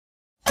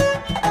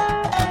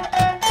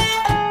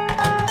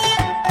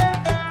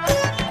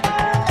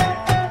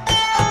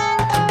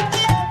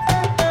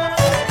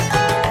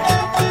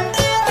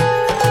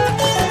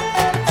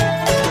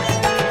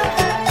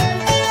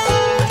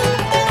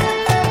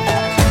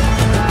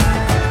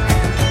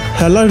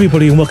Hello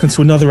everybody and welcome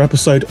to another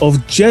episode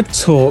of Jed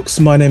Talks.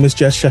 My name is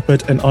Jez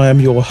Shepherd and I am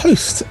your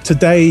host.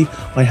 Today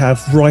I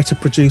have writer,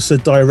 producer,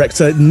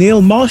 director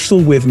Neil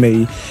Marshall with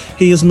me.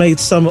 He has made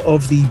some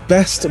of the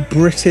best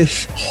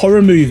British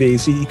horror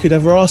movies you could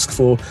ever ask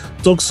for.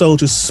 Dog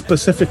Soldiers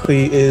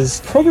specifically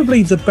is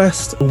probably the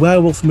best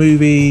werewolf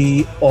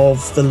movie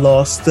of the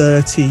last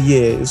 30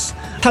 years.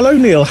 Hello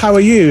Neil, how are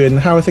you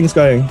and how are things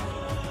going?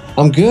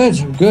 I'm good.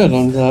 I'm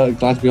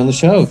glad to be on the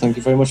show. Thank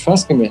you very much for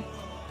asking me.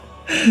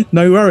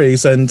 No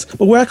worries. And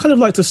where I kind of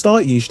like to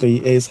start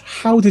usually is,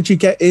 how did you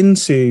get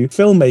into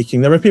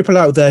filmmaking? There are people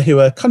out there who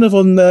are kind of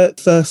on their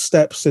first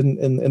steps in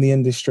the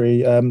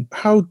industry.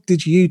 How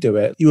did you do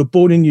it? You were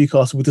born in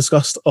Newcastle. We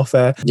discussed off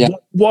air. Yeah.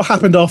 What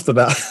happened after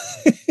that?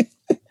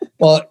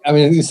 Well, I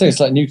mean, you say it's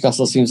like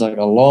Newcastle seems like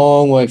a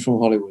long way from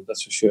Hollywood,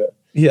 that's for sure.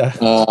 Yeah.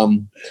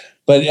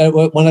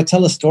 But when I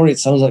tell a story, it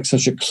sounds like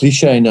such a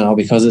cliche now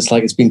because it's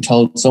like it's been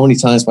told so many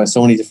times by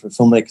so many different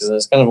filmmakers. And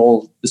it's kind of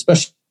all,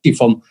 especially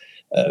from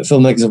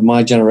filmmakers of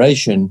my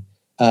generation,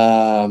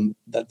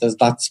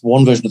 that's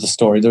one version of the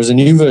story. There's a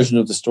new version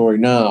of the story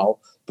now,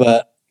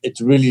 but it's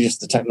really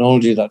just the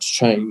technology that's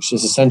changed.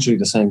 It's essentially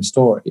the same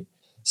story.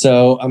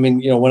 So, I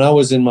mean, when I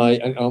was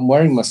I'm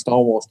wearing my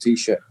Star Wars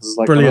t-shirt.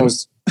 Like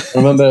brilliant. I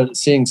remember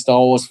seeing Star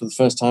Wars for the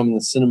first time in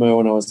the cinema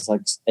when I was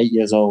like 8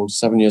 years old,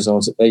 7 years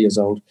old, 8 years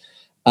old.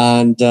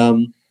 And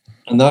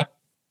that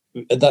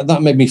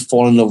made me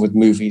fall in love with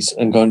movies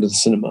and going to the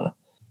cinema.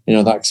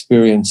 That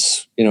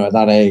experience, at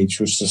that age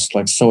was just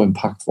like so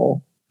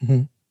impactful.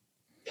 Mm-hmm.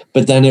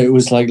 But then it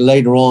was like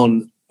later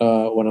on,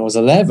 when I was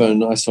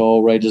 11, I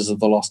saw Raiders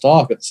of the Lost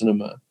Ark at the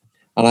cinema.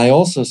 And I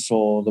also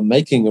saw the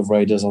making of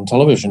Raiders on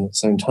television at the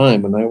same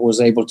time. And I was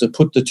able to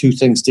put the two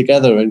things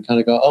together and kind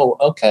of go, oh,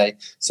 okay,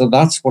 so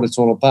that's what it's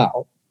all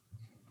about.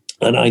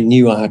 And I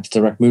knew I had to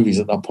direct movies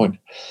at that point.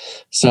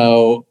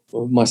 So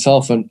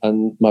myself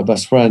and my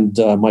best friend,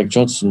 Mike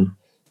Johnson,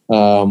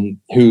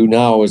 who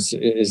now is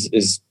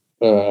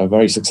a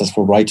very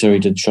successful writer. He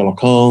did Sherlock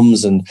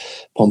Holmes and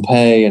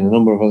Pompeii and a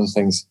number of other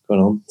things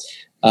going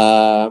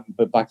on.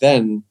 But back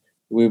then,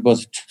 we were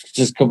both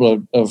just a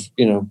couple of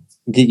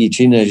geeky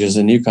teenagers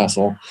in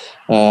Newcastle.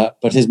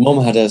 But his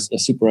mum had a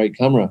Super 8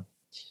 camera.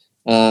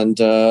 And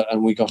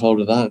we got hold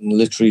of that and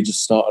literally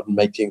just started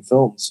making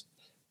films.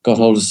 Got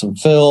hold of some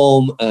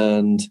film,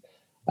 and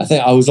I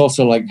think I was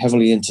also like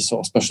heavily into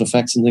sort of special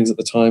effects and things at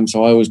the time.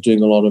 So I was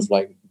doing a lot of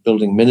like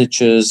building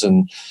miniatures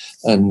and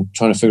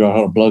trying to figure out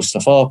how to blow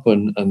stuff up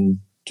and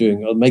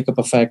doing makeup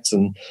effects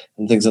and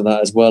things like that,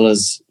 as well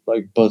as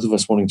like both of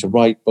us wanting to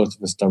write, both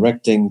of us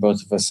directing,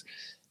 both of us,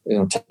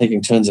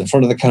 taking turns in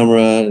front of the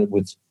camera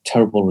with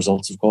terrible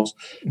results, of course.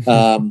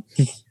 But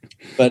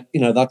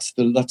that's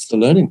the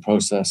learning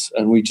process,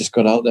 and we just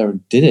got out there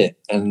and did it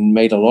and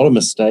made a lot of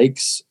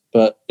mistakes,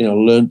 but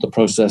learned the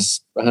process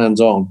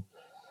hands-on.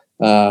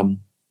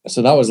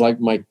 So that was like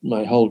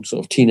my whole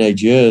sort of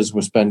teenage years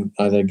were spent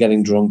either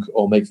getting drunk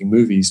or making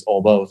movies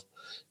or both.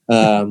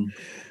 And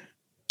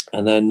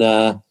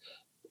then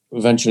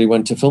eventually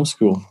went to film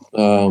school,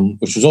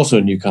 which was also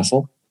in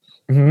Newcastle.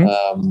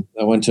 Mm-hmm.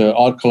 I went to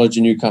Art College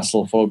in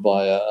Newcastle, followed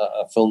by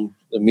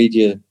a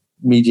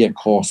media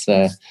course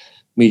there,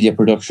 media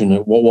production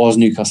at what was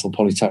Newcastle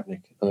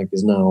Polytechnic, I think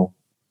is now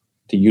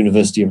the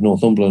University of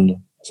Northumberland,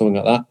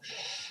 something like that.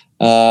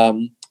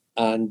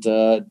 And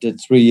did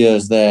 3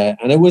 years there,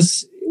 and it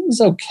was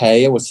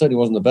okay. It certainly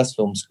wasn't the best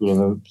film school I've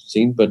ever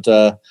seen, but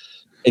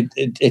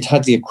it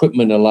had the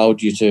equipment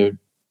allowed you to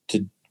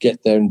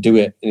get there and do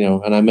it,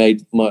 And I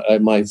made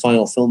my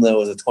final film there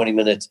was a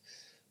 20-minute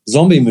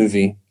zombie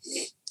movie,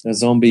 a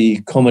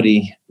zombie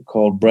comedy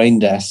called Brain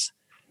Death,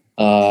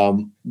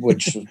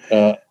 which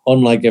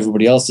unlike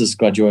everybody else's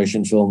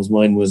graduation films,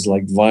 mine was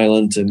like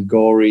violent and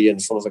gory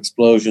and full of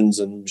explosions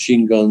and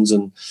machine guns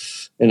and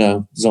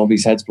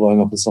zombies' heads blowing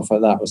up and stuff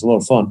like that. It was a lot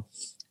of fun.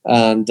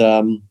 And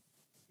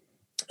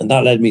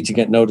that led me to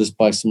get noticed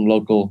by some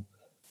local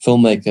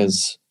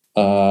filmmakers.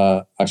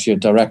 Actually,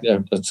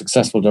 a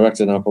successful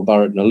director now called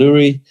Barrett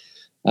Naluri,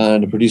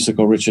 and a producer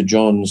called Richard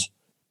Johns,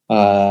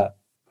 kind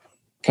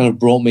of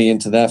brought me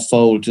into their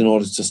fold in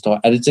order to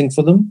start editing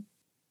for them.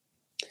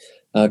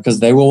 Because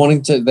they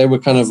were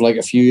kind of like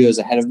a few years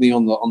ahead of me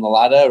on the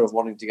ladder of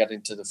wanting to get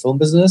into the film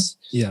business.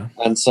 Yeah.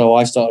 And so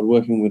I started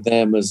working with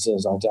them as I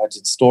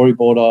did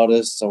storyboard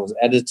artists, I was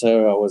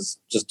editor, I was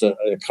just a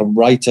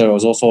writer, I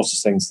was all sorts of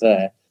things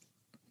there.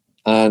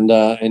 And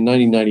in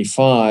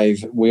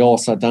 1995, we all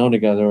sat down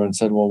together and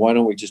said, well, why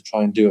don't we just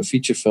try and do a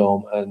feature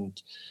film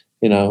and,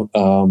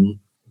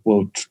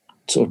 we'll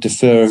sort of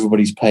defer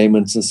everybody's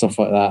payments and stuff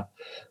like that,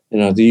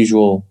 the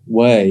usual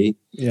way.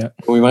 Yeah.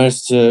 We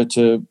managed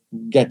to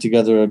get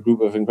together a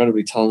group of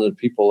incredibly talented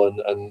people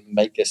and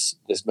make this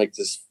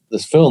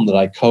film that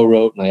I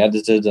co-wrote and I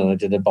edited, and I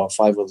did about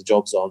 5 other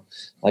jobs on,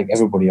 like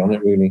everybody on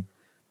it really.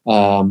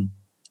 And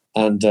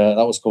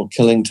that was called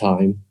Killing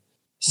Time,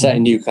 set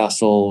in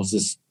Newcastle. It was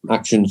this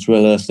action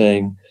thriller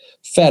thing,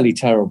 fairly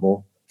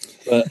terrible,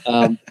 but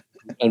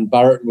and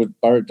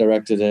Barrett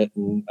directed it,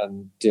 and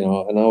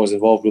I was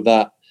involved with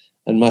that.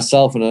 And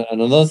myself and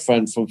another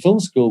friend from film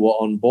school were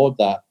on board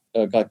that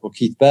a guy called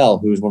Keith Bell,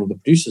 who was one of the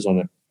producers on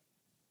it.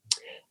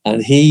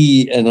 And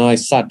he and I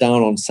sat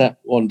down on set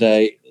one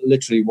day,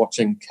 literally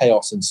watching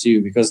chaos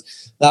ensue,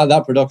 because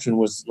that production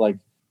was like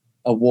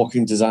a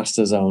walking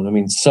disaster zone. I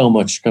mean, so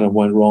much kind of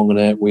went wrong in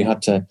it. We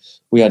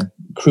had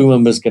crew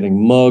members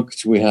getting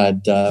mugged. We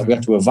had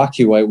to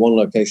evacuate one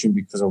location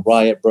because a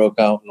riot broke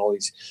out and all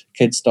these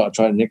kids started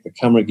trying to nick the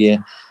camera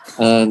gear.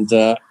 And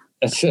it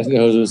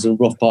was a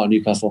rough part of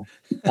Newcastle.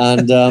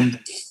 And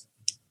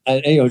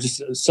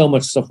just so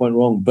much stuff went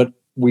wrong. But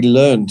we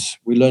learned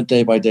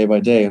day by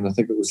day. And I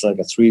think it was like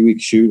a 3-week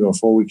shoot or a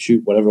 4-week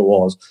shoot, whatever it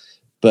was.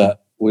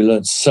 But we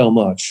learned so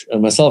much.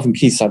 And myself and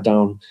Keith sat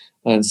down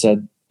and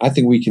said, I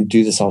think we can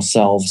do this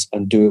ourselves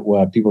and do it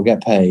where people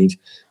get paid,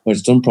 where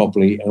it's done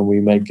properly, and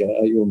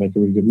you'll make a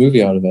really good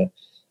movie out of it.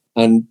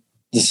 And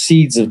the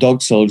seeds of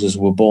Dog Soldiers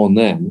were born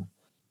then.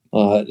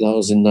 That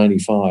was in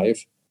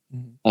 95.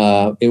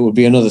 It would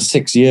be another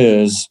 6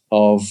 years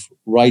of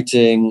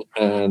writing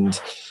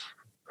and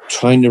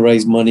trying to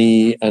raise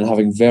money and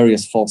having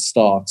various false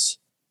starts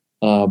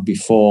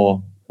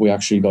before we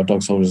actually got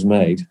Dog Soldiers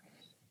made.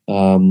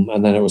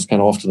 And then it was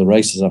kind of off to the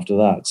races after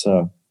that.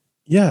 So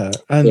yeah,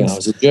 and it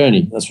was a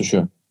journey, that's for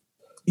sure.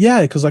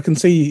 Yeah, because I can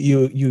see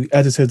you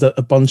edited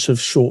a bunch of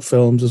short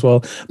films as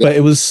well. But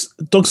it was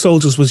Dog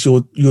Soldiers was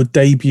your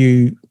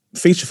debut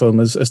feature film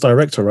as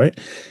director, right?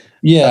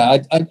 Yeah,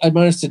 I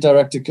managed to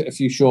direct a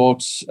few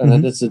shorts and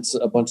edited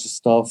a bunch of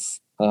stuff.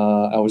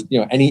 I was,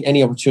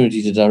 any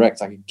opportunity to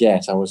direct I could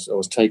get, I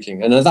was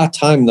taking. And at that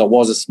time, there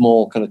was a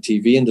small kind of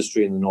TV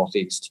industry in the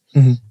Northeast,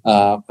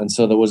 and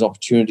so there was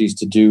opportunities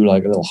to do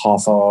like a little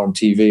half hour on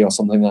TV or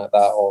something like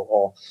that,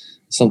 or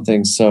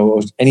something. So it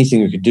was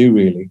anything we could do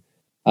really.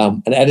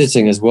 And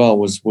editing as well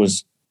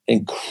was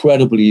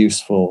incredibly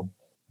useful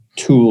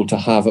tool to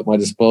have at my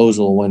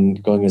disposal when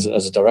going as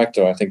a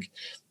director. I think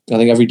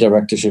every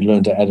director should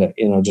learn to edit,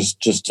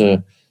 just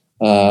to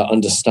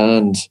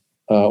understand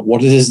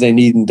what it is they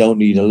need and don't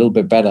need a little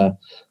bit better,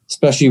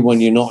 especially when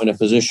you're not in a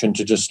position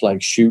to just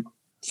like shoot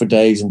for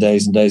days and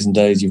days and days and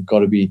days. You've got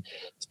to be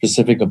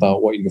specific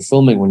about what you're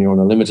filming when you're on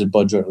a limited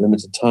budget,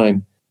 limited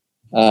time.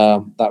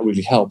 That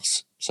really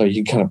helps. So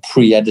you can kind of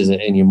pre-edit it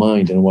in your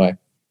mind in a way.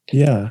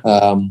 Yeah.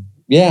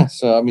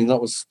 So I mean,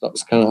 that was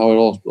kind of how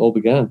it all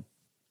began.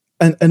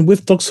 And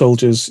with Dog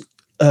Soldiers,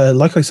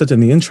 like I said in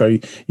the intro,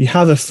 you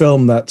have a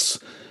film that's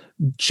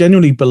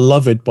genuinely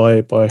beloved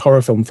by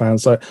horror film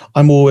fans. Like,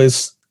 I'm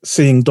always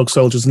seeing Dog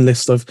Soldiers in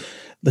lists of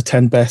the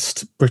 10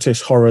 best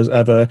British horrors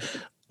ever.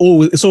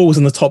 It's always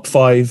in the top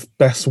 5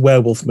 best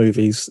werewolf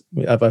movies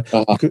ever,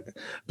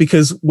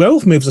 because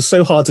werewolf movies are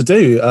so hard to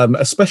do,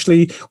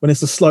 especially when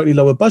it's a slightly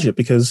lower budget,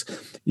 because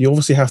you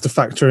obviously have to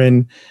factor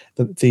in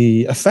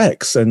the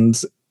effects,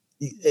 and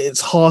it's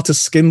hard to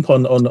skimp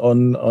on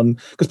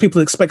because people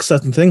expect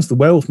certain things. The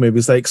werewolf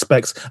movies, they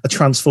expect a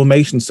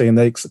transformation scene.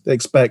 They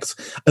expect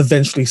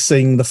eventually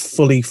seeing the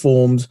fully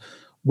formed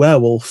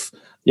werewolf.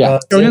 Yeah.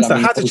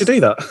 How did you do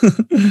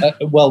that?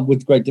 Well,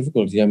 with great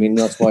difficulty. I mean,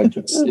 that's why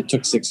it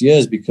took 6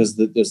 years, because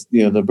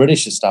the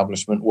British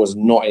establishment was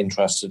not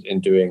interested in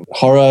doing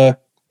horror,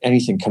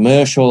 anything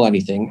commercial,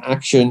 anything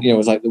action. It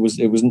was like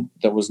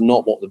that was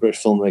not what the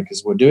British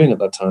filmmakers were doing at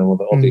that time, or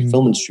the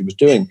film industry was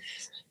doing.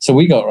 So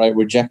we got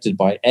rejected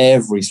by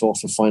every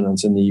source of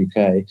finance in the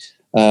UK.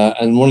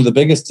 And one of the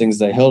biggest things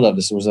they hurled at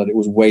us was that it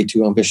was way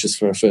too ambitious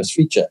for a first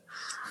feature.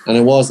 And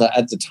it was that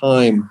at the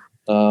time,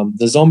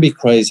 the zombie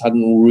craze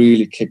hadn't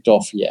really kicked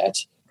off yet,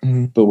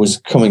 but was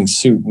coming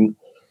soon.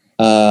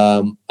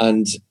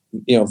 And,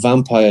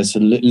 vampires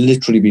had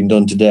literally been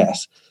done to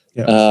death.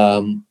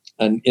 Yeah.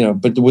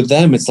 But with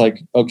them, it's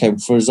like, okay,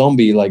 for a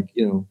zombie,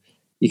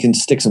 you can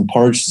stick some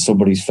porridge to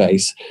somebody's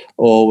face,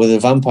 or with a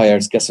vampire,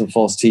 it's get some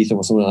false teeth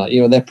or something like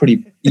that. They're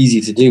pretty easy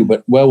to do,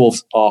 but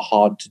werewolves are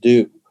hard to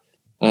do.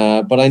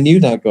 But I knew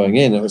that going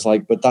in. It was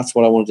like, but that's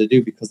what I wanted to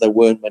do, because there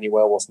weren't many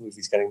werewolf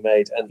movies getting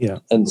made,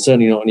 and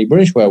certainly not any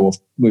British werewolf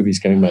movies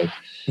getting made.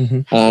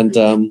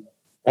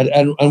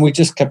 And we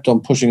just kept on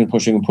pushing and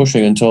pushing and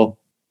pushing until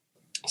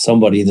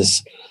somebody,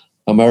 this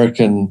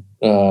American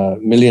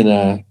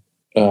millionaire,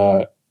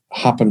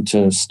 happened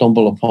to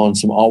stumble upon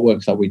some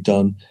artwork that we'd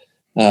done.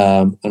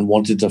 And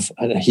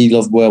he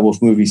loved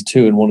werewolf movies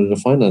too, and wanted to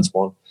finance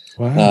one.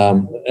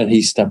 Wow. And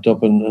he stepped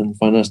up and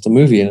financed the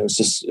movie, and it was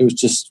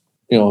just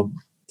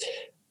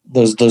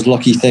those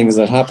lucky things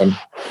that happen.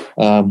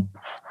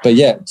 But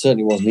yeah, it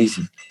certainly wasn't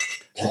easy.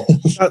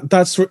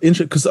 That's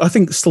interesting, because I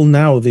think still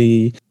now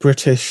the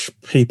British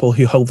people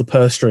who hold the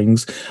purse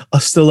strings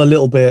are still a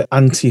little bit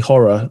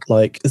anti-horror.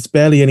 Like, there's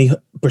barely any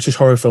British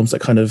horror films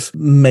that kind of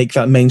make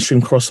that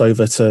mainstream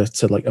crossover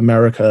to like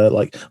America.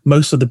 Like,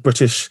 most of the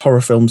British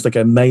horror films that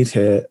get made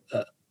here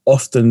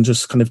often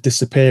just kind of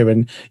disappear,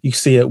 and you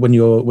see it when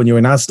you're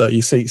in Asda.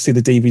 You see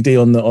the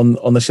DVD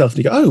on the shelf,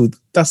 and you go, "Oh,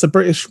 that's a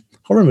British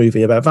horror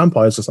movie about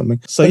vampires or something."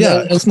 So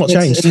it's not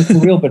changed.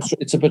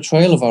 It's a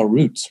betrayal of our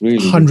roots, really.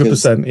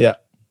 100%, yeah.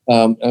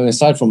 And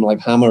aside from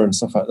like Hammer and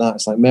stuff like that,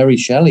 it's like Mary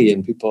Shelley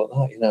and people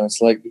like that. It's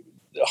like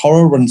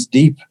horror runs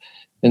deep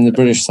in the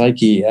British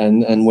psyche,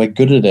 and we're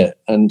good at it.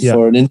 And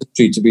for an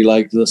industry to be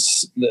like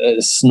this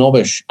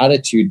snobbish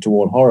attitude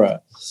toward horror,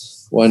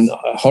 when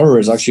horror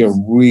is actually a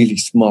really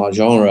smart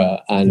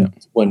genre, and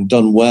when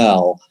done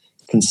well,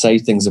 can say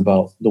things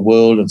about the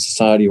world and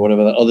society or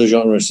whatever that other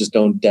genres just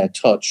don't dare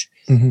touch.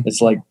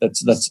 It's like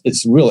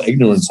it's real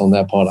ignorance on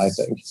their part, I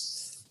think.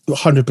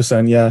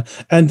 100%, yeah.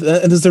 And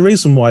there's the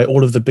reason why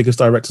all of the biggest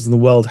directors in the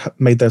world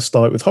made their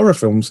start with horror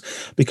films,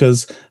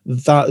 because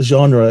that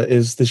genre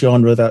is the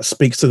genre that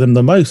speaks to them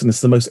the most, and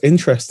it's the most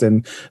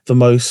interesting, the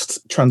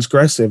most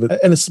transgressive,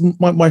 and it's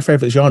my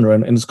favorite genre,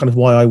 and it's kind of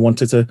why I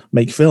wanted to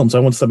make films. I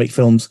wanted to make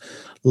films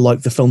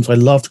like the films I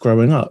loved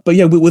growing up. But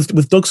yeah,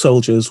 with Dog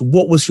Soldiers,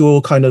 what was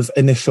your kind of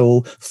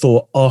initial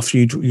thought after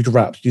you'd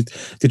wrapped?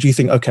 Did you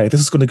think, okay, this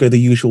is going to go the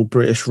usual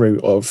British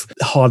route of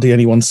hardly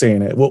anyone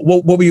seeing it?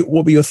 What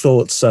were your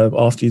thoughts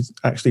after you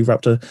actually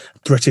wrapped a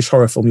British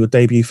horror film, your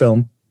debut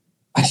film?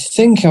 I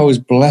think I was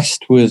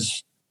blessed with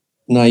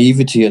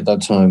naivety at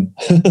that time,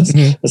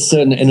 a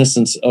certain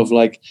innocence of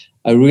like,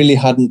 I really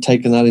hadn't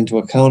taken that into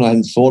account. I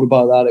hadn't thought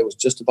about that. It was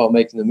just about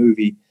making the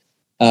movie.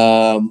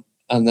 And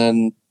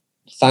then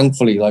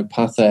thankfully, like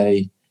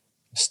Pathé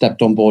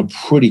stepped on board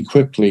pretty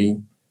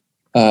quickly.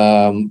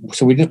 So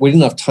we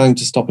didn't have time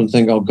to stop and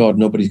think, oh God,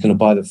 nobody's going to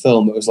buy the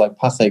film. It was like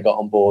Pathé got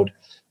on board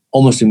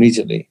almost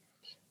immediately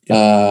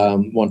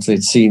once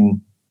they'd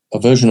seen a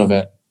version of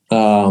it.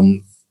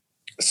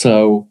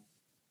 So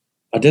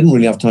I didn't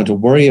really have time to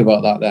worry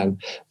about that then.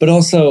 But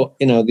also,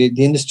 you know, the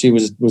industry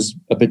was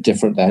a bit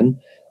different then.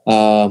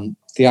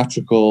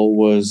 Theatrical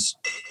was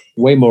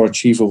way more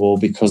achievable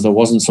because there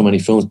wasn't so many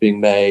films being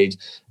made.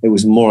 It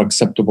was more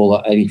acceptable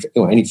that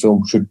any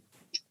film should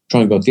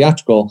try and go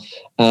theatrical.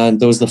 And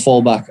there was the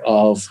fallback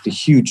of the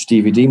huge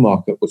DVD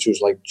market, which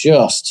was like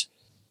just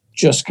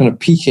kind of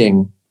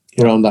peaking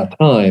around that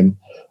time.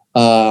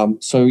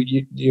 So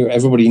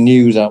everybody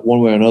knew that one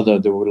way or another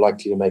they were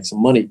likely to make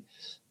some money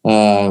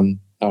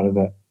out of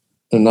it.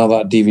 And now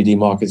that DVD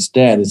market's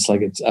dead,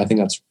 I think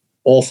that's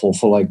awful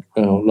for like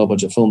low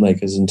budget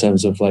filmmakers in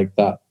terms of like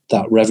that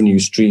revenue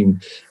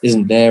stream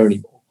isn't there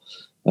anymore.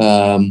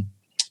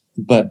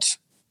 But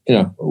you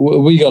know,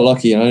 we got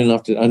lucky, and I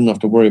didn't have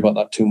to worry about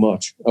that too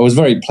much. I was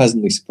very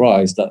pleasantly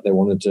surprised that they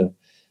wanted to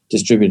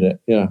distribute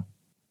it.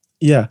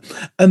 Yeah.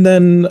 And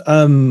then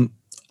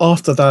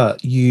after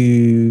that,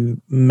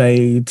 you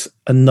made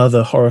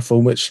another horror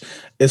film, which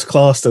is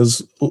classed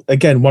as,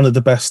 again, one of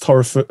the best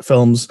horror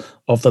films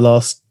of the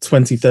last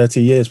 20,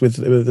 30 years with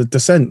The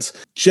Descent.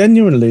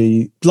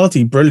 Genuinely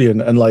bloody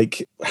brilliant. And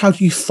like, how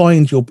do you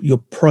find your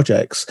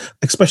projects,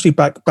 especially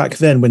back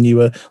then when you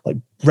were like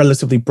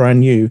relatively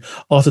brand new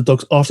after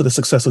the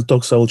success of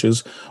Dog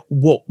Soldiers?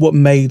 What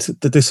made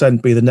The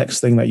Descent be the next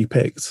thing that you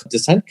picked?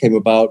 Descent came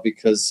about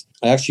because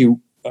I actually,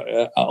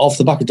 off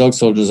the back of Dog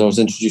Soldiers, I was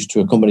introduced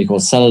to a company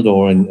called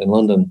Celador in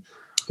London,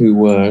 who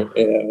were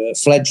a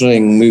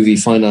fledgling movie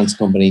finance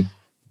company.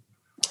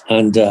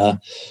 And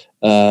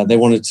they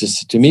wanted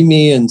to meet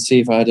me and see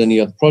if I had any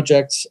other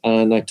projects.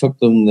 And I took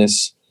them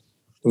this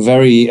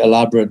very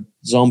elaborate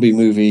zombie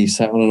movie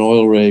set on an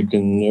oil rig.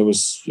 And it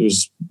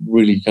was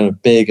really kind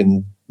of big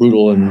and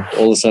brutal and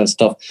all this kind of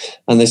stuff.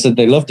 And they said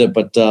they loved it,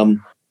 but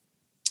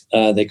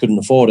they couldn't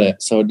afford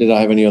it. So did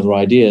I have any other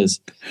ideas?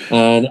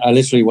 And I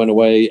literally went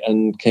away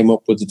and came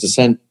up with The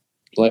Descent,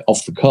 like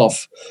off the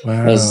cuff,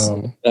 as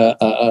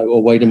a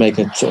way to make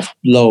a sort of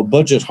low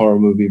budget horror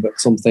movie, but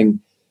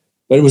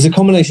it was a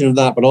combination of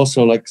that, but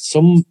also like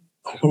I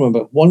can't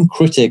remember, one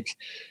critic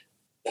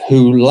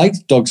who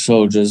liked Dog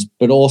Soldiers,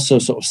 but also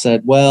sort of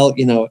said, well,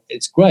 you know,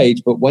 it's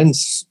great, but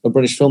when's a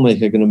British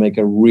filmmaker going to make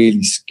a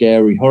really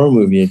scary horror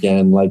movie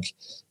again? Like,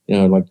 you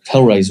know, like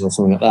Hellraiser or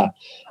something like that.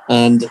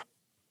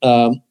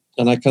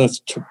 And I kind of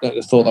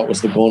thought that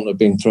was the gauntlet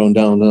being thrown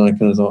down. And I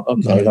kind of thought,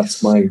 okay,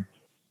 that's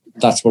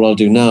what I'll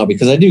do now,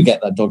 because I do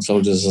get that Dog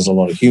Soldiers has a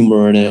lot of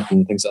humor in it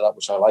and things like that,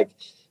 which I like.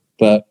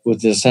 But with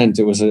The Descent,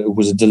 it was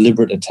a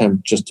deliberate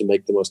attempt just to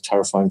make the most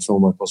terrifying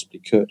film I possibly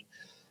could.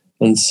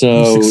 And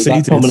so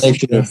that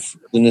combination of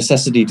the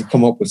necessity to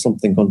come up with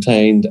something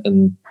contained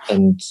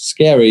and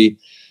scary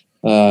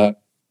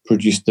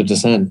produced The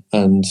Descent.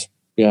 And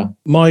yeah.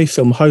 My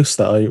film Host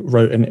that I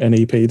wrote and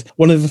EP'd,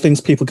 one of the things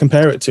people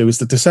compare it to is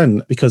The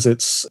Descent,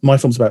 because my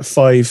film's about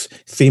 5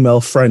 female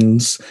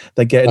friends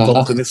that get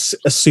involved in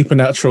a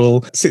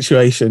supernatural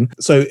situation.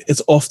 So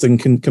it's often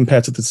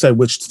compared to The Descent,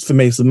 which for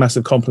me is a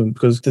massive compliment,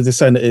 because The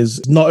Descent is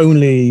not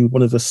only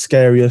one of the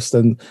scariest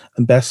and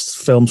best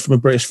films from a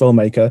British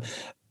filmmaker,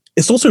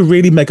 it's also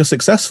really mega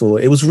successful.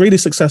 It was really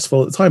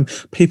successful at the time.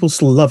 People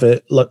still love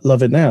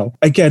it now.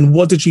 Again,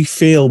 what did you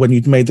feel when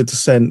you'd made The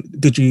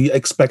Descent? Did you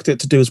expect it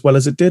to do as well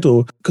as it did?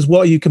 Or because what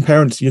are you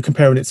comparing it to? You're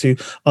comparing it to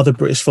other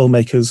British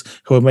filmmakers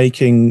who are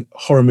making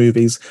horror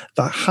movies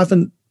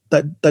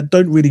that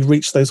don't really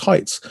reach those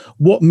heights.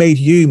 What made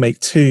you make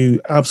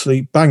 2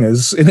 absolute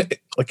bangers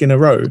in a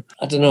row?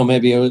 I don't know.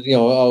 Maybe I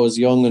was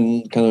young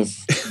and kind of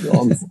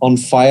on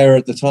fire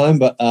at the time,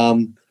 but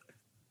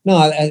no,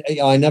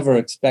 I never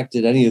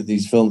expected any of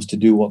these films to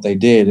do what they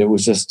did. It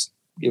was just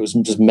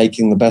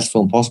making the best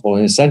film possible.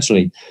 And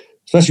essentially,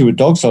 especially with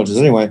Dog Soldiers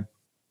anyway.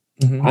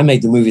 Mhm. I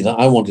made the movie that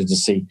I wanted to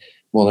see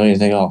more than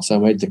anything else. I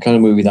made the kind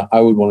of movie that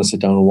I would want to sit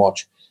down and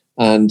watch.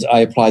 And I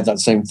applied that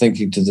same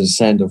thinking to The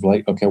Descent of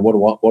like, okay, what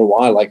do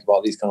I like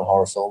about these kind of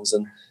horror films?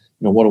 And,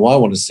 what do I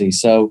want to see?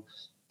 So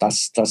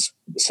that's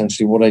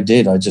essentially what I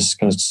did. I just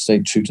kind of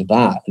stayed true to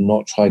that and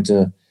not try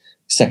to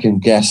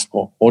second guess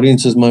what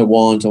audiences might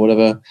want or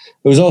whatever.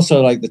 It was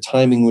also like the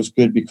timing was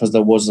good because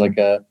there was like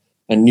a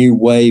new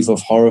wave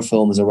of horror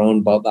films around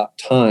about that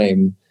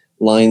time.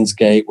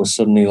 Lionsgate was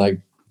suddenly like,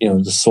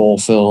 the Saw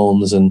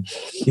films and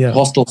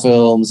Hostel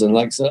films and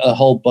like a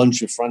whole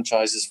bunch of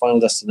franchises, Final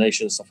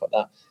Destination, stuff like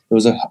that. There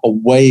was a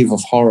wave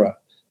of horror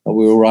that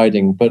we were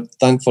riding, but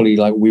thankfully,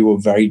 like we were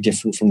very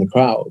different from the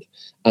crowd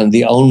and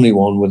the only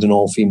one with an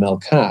all-female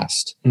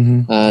cast.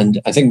 Mm-hmm.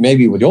 And I think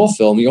maybe with your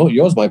film,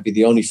 yours might be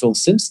the only film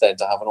since then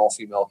to have an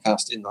all-female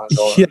cast in that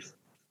genre. Yeah.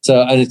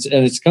 So, and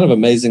it's kind of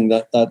amazing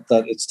that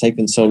it's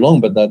taken so long,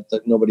 but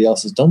that nobody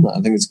else has done that.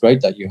 I think it's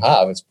great that you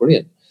have. It's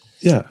brilliant.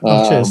 Yeah.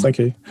 Cheers. Thank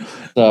you.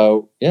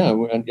 So yeah,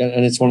 and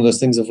it's one of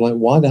those things of like,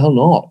 why the hell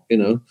not?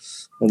 In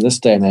this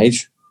day and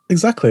age.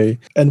 Exactly.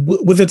 And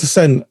with The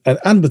Descent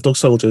and with Dog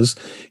Soldiers,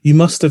 you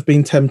must have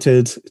been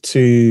tempted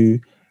to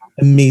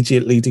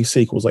immediately do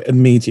sequels, like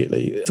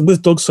immediately.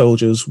 With Dog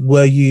Soldiers,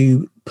 were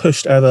you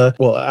pushed ever,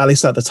 well, at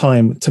least at the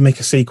time, to make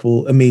a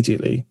sequel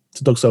immediately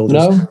to Dog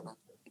Soldiers?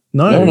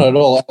 No, not at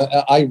all.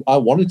 I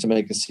wanted to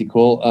make a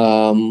sequel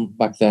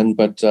back then,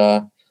 but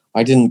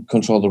I didn't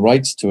control the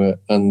rights to it.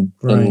 And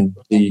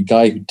the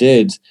guy who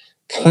did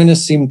kind of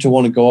seemed to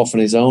want to go off on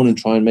his own and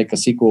try and make a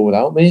sequel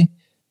without me.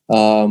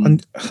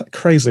 And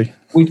crazy.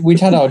 We'd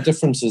had our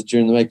differences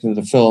during the making of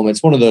the film.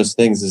 It's one of those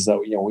things is that,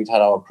 we'd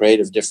had our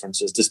creative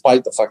differences,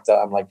 despite the fact that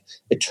I'm like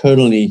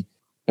eternally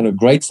kind of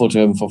grateful to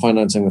him for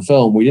financing the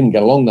film. We didn't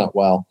get along that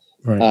well.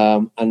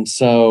 Right. And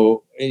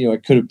so,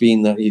 it could have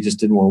been that he just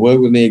didn't want to work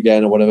with me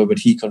again or whatever, but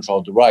he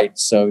controlled the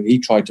rights. So he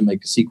tried to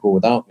make a sequel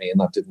without me and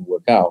that didn't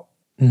work out.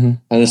 Mm-hmm.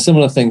 And a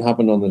similar thing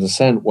happened on The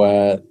Descent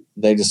where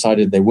they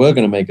decided they were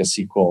going to make a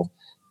sequel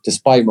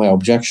despite my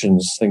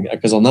objections,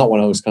 because on that one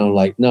I was kind of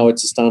like, no,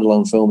 it's a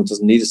standalone film, it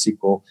doesn't need a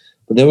sequel,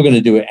 but they were going to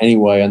do it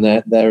anyway, and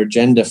their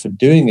agenda for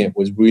doing it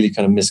was really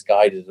kind of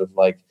misguided. Of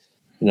like,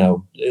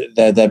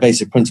 their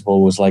basic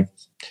principle was like,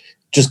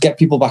 just get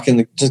them back in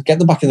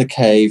the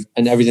cave,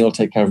 and everything will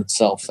take care of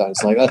itself.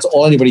 That's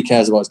all anybody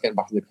cares about is getting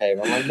back in the cave.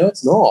 I'm like, no,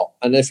 it's not.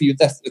 And if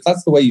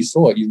that's the way you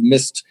saw it, you've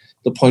missed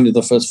the point of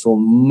the first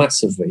film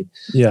massively.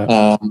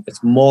 Yeah,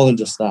 it's more than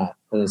just that.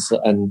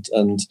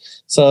 And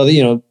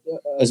so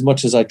as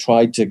much as I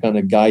tried to kind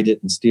of guide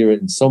it and steer it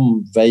in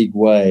some vague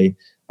way,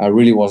 I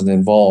really wasn't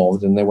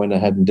involved, and they went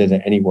ahead and did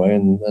it anyway,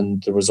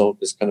 and the result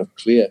is kind of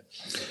clear.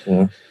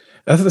 I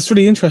think that's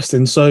really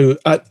interesting. So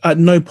at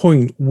no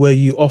point were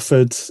you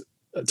offered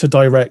to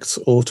direct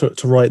or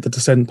to write The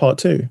Descent Part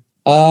 2?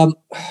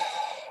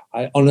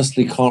 I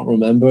honestly can't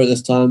remember at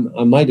this time.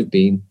 I might have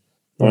been.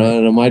 Right.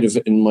 And I might have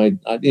in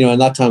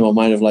that time I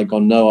might have like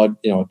gone, no,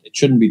 it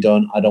shouldn't be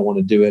done. I don't want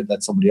to do it.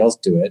 Let somebody else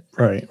do it.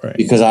 Right.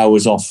 Because I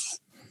was off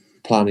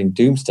planning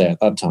Doomsday at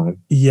that time.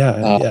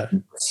 Yeah.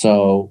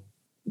 So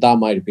that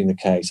might have been the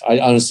case. I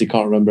honestly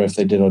can't remember if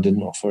they did or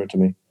didn't offer it to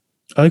me.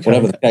 Okay.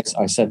 Whatever the case,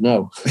 I said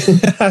no.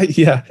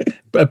 Yeah,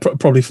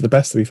 probably for the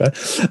best, to be fair.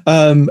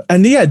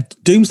 And yeah,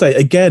 Doomsday,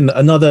 again,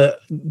 another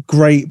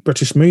great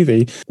British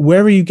movie.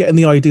 Where are you getting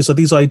the ideas? Are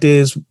these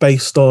ideas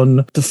based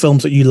on the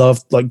films that you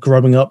loved, like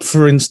growing up?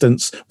 For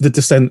instance, The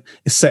Descent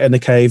is set in a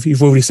cave.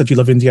 You've already said you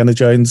love Indiana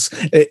Jones.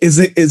 Is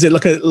it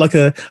like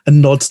a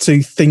nod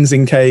to things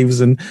in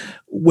caves? And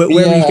where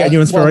are you getting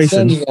your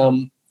inspiration?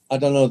 Well, I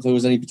don't know if there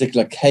was any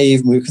particular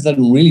cave movie, because there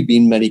hadn't really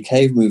been many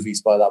cave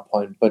movies by that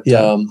point. But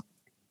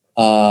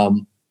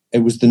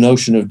it was the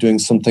notion of doing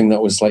something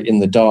that was like in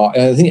the dark.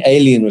 I think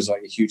Alien was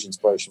like a huge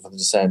inspiration for The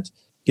Descent.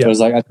 Yeah. It was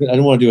like, I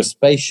didn't want to do a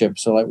spaceship.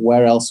 So like,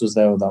 where else was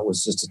there that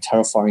was just a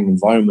terrifying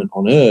environment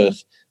on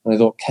Earth? And I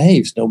thought,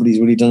 caves, nobody's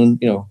really done,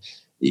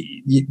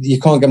 you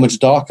can't get much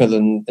darker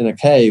than in a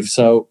cave.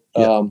 So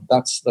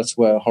that's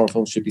where horror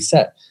films should be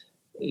set.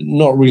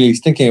 Not really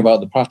thinking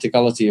about the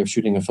practicality of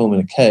shooting a film in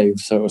a cave.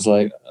 So it was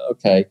like,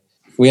 okay.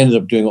 We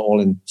ended up doing it all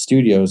in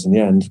studios in the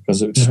end,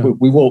 because it just,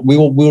 we would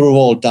have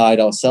all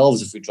died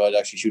ourselves if we tried to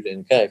actually shoot it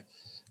in a cave.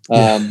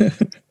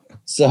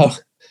 So,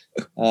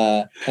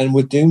 and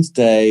with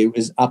Doomsday, it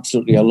was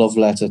absolutely a love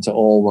letter to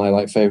all my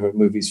like favorite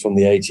movies from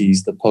the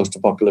 80s, the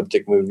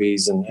post-apocalyptic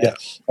movies, and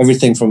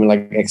everything from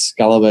like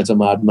Excalibur to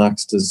Mad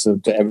Max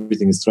to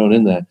everything is thrown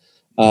in there.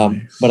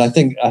 But I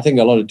think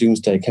a lot of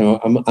Doomsday came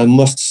out. I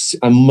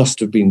must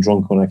have been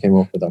drunk when I came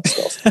up with that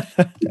stuff,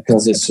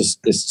 because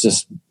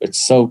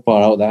it's so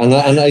far out there. And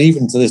I,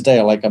 even to this day,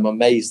 I'm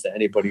amazed that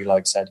anybody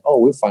like said, "Oh,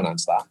 we'll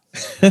finance that."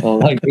 I'm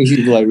like,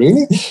 people like,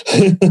 really?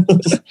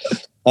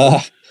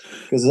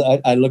 Because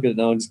I look at it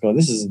now and just go,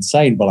 "This is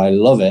insane," but I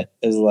love it.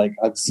 It's like,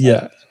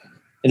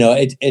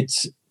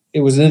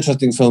 it was an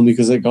interesting film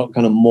because it got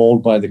kind of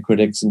mauled by the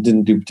critics and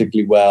didn't do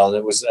particularly well. And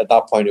it was at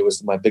that point, it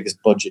was my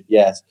biggest budget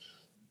yet.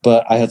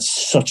 But I had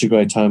such a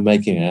great time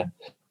making it.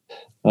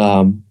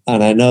 And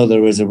I know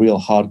there is a real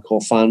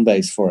hardcore fan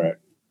base for it.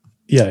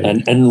 Yeah.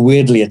 And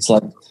weirdly, it's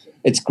like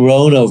it's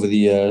grown over the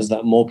years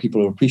that more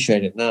people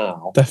appreciate it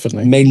now.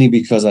 Definitely. Mainly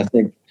because I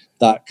think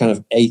that kind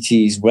of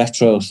 80s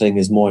retro thing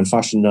is more in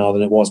fashion now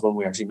than it was when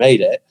we actually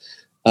made it.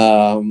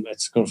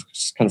 It's kind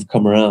of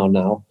come around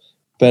now.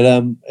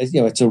 But,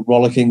 it's a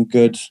rollicking,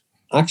 good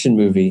action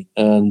movie.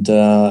 And,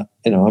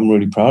 I'm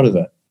really proud of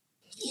it.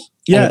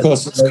 Yeah, and of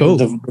course, that's cool.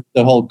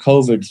 The whole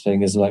COVID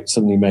thing is like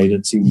suddenly made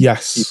it seem even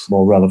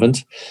more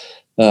relevant.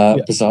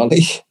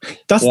 Bizarrely,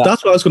 that's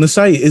what I was going to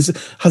say.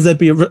 Has there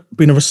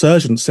been a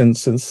resurgence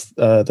since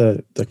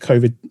the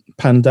COVID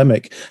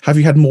pandemic? Have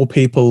you had more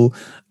people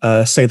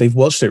say they've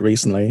watched it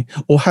recently,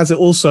 or has it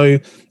also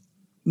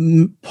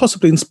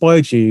possibly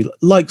inspired you,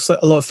 like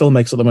a lot of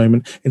filmmakers at the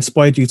moment,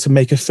 inspired you to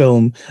make a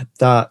film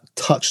that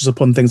touches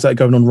upon things that are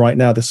going on right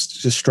now, this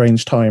just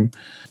strange time?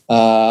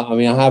 I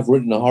have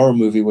written a horror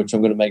movie which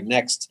I'm going to make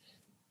next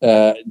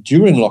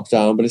during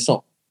lockdown, but it's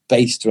not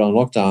based around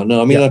lockdown.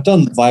 No, I've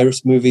done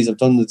virus movies. I've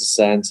done The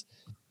Descent.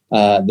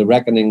 The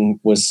Reckoning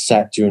was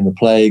set during the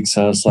plague,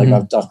 so it's like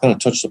I've kind of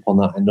touched upon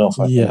that enough.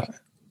 I think.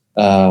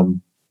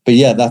 But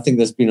yeah, I think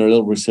there's been a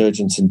little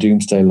resurgence in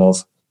Doomsday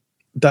love.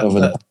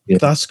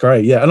 That's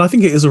great. Yeah, and I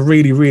think it is a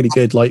really, really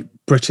good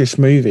British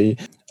movie.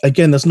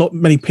 Again, there's not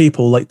many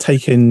people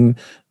taking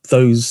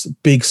those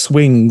big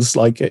swings,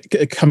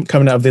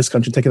 coming out of this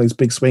country, taking those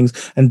big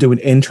swings and doing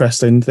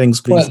interesting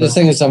things. Well, the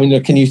thing is,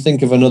 can you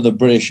think of another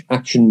British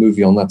action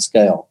movie on that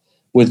scale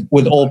with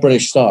all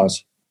British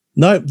stars?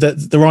 No,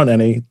 there aren't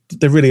any.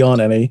 There really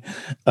aren't any.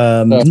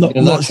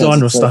 Not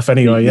genre stuff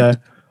anyway. Yeah,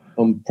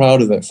 I'm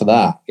proud of it for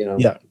that.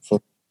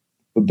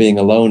 For being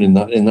alone in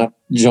that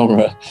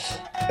genre.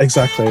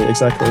 Exactly.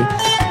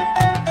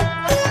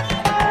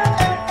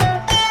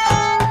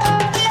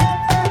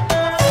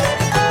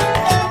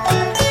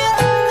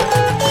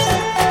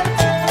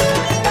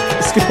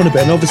 Skip on a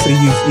bit, and obviously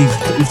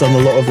you've done a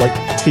lot of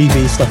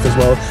TV stuff as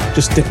well.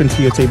 Just dip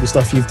into your TV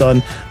stuff. You've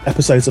done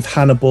episodes of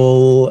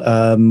Hannibal,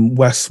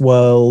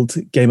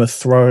 Westworld, Game of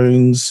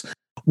Thrones.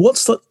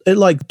 What's it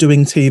like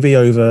doing TV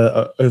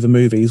over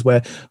movies?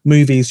 Where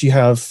movies you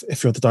have,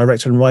 if you're the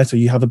director and writer,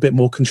 you have a bit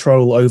more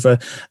control over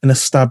an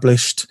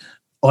established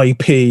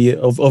IP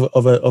of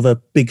a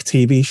big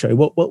TV show.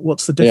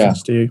 What's the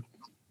difference to you?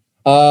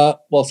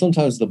 Well,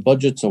 sometimes the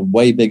budgets are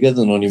way bigger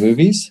than on your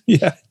movies.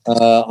 Yeah.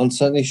 On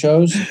certain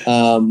shows.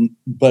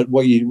 But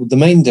the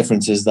main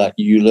difference is that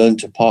you learn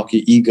to park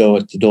your ego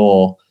at the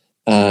door,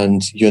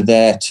 and you're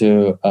there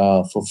to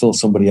fulfill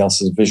somebody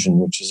else's vision,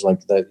 which is if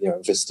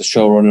it's the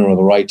showrunner or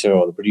the writer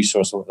or the producer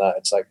or something like that,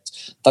 it's like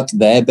that's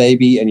their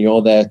baby, and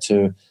you're there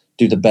to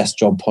do the best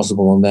job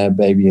possible on their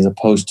baby, as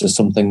opposed to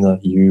something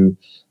that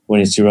when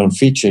it's your own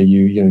feature,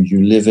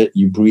 you live it,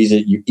 you breathe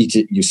it, you eat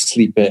it, you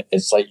sleep it.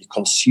 It's like it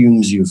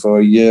consumes you for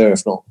a year,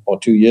 if not, or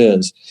 2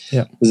 years.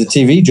 Yeah. With a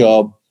TV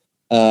job,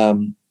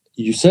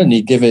 you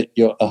certainly give it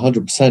your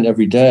 100%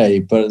 every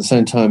day, but at the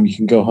same time, you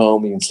can go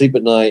home, you can sleep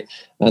at night,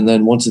 and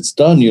then once it's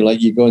done,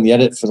 you go in the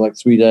edit for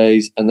 3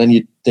 days, and then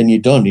you're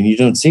done, and you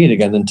don't see it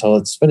again until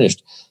it's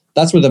finished.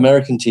 That's with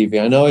American TV.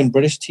 I know in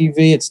British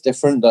TV, it's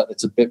different. That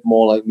it's a bit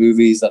more like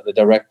movies, that the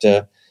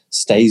director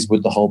stays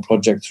with the whole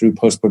project through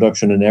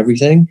post-production and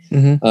everything.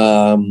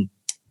 Mm-hmm.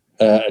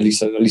 At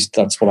least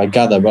that's what I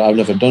gather, but I've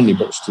never done any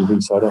British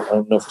TV, so I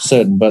don't know for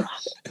certain. But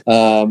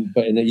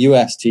in the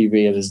US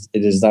TV,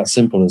 it is that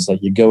simple. It's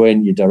like you go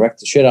in, you direct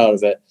the shit out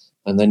of it,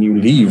 and then you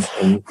leave.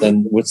 And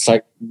then with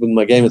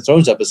my Game of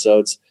Thrones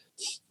episodes,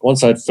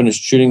 once I'd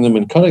finished shooting them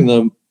and cutting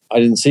them, I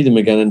didn't see them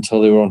again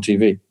until they were on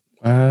TV.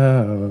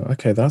 Oh,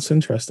 okay, that's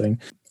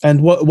interesting.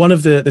 And one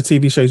of the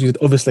TV shows,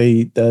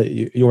 obviously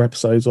your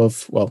episodes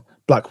of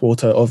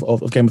Blackwater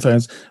of Game of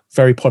Thrones,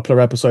 very popular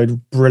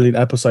episode, brilliant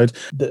episode.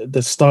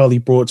 The style you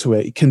brought to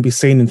it can be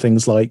seen in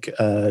things like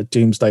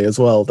Doomsday as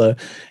well.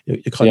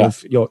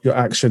 Your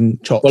action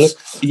chops. Well,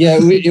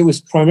 it was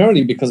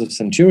primarily because of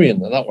Centurion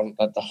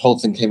that the whole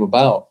thing came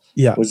about.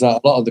 Yeah, was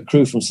that a lot of the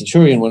crew from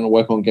Centurion went to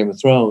work on Game of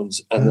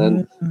Thrones, and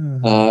then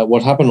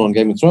what happened on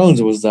Game of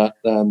Thrones was that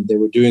they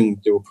were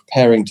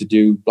preparing to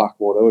do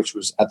Blackwater, which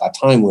was at that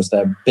time was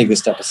their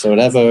biggest episode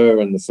ever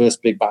and the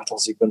first big battle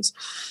sequence,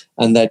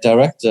 and their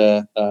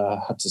director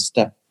had to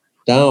step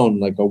down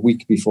a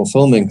week before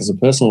filming because of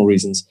personal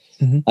reasons,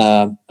 and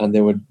they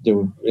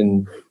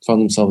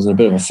found themselves in a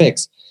bit of a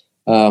fix.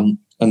 And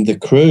the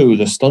crew,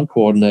 the stunt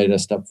coordinator,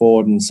 stepped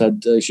forward and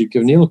said, "You should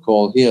give Neil a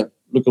call. Here,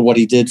 look at what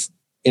he did.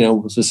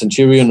 With the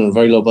Centurion on a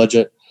very low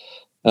budget.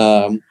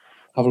 Have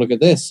a look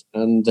at this."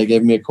 And they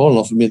gave me a call and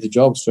offered me the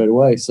job straight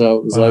away. So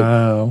it was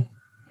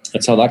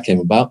that's how that came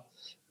about.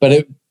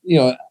 But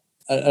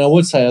and I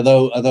would say,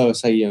 although I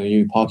say,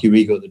 you park your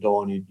ego at the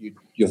door and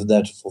you're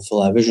there to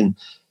fulfill our vision,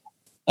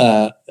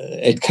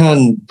 it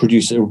can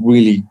produce a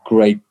really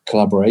great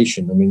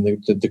collaboration. I mean,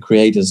 the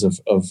creators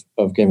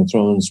of Game of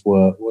Thrones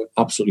were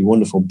absolutely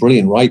wonderful,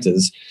 brilliant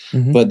writers,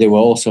 but they were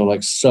also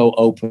so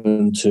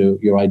open to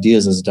your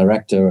ideas as a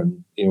director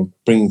and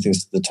bringing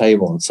things to the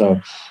table. And so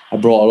I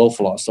brought an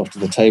awful lot of stuff to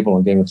the table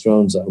on Game of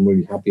Thrones that I'm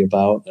really happy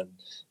about. And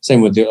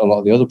same with a lot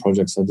of the other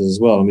projects I did as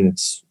well. I mean,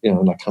 it's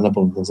like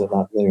Hannibal and things like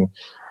that.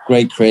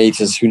 great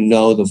creators who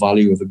know the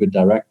value of a good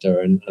director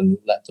and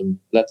let them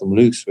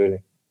loose, really.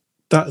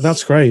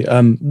 That's great.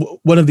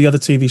 One of the other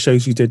TV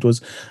shows you did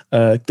was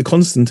the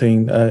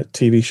Constantine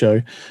TV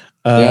show.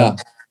 Yeah.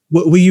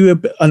 Were you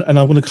and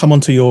I want to come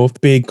onto your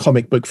big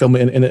comic book film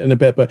in a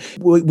bit, but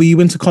were you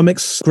into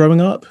comics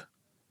growing up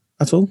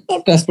at all?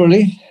 Not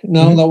desperately.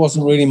 No, that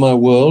wasn't really my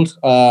world.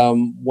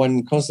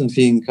 When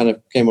Constantine kind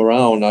of came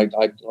around, I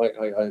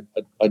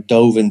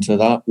dove into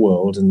that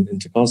world and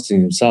into Constantine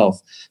himself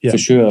for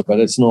sure. But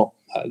that's not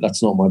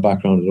my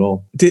background at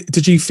all.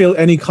 Did you feel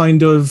any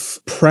kind of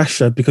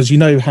pressure, because you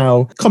know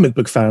how comic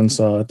book fans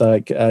are?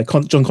 Like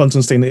John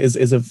Constantine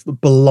is a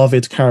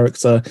beloved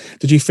character.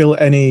 Did you feel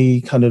any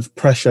kind of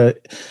pressure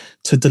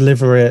to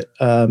deliver it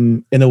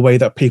in a way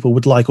that people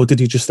would like, or did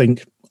you just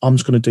think, I'm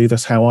just going to do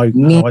this how I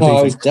do?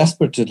 I was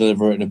desperate to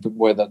deliver it in a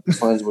way that the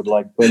fans would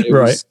like. But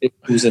it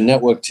was a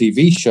network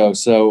TV show,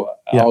 so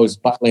I was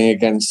battling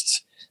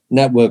against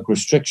network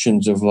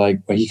restrictions of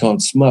like, well, he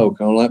can't smoke.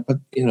 And I'm like, but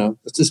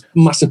it's this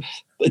massive,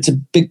 it's a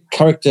big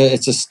character,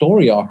 it's a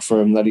story arc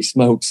for him that he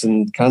smokes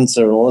and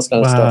cancer and all this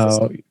kind of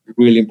stuff. It's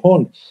really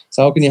important.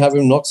 So how can you have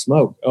him not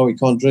smoke? Oh, he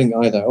can't drink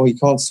either. Oh, he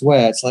can't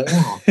swear. It's like,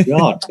 oh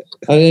God.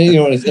 And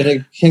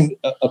it came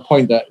a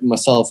point that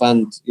myself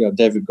and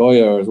David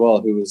Goyer as well,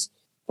 who was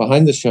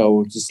behind the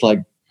show, just like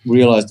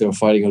realized they were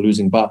fighting a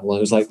losing battle. And it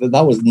was like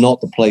that was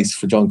not the place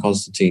for John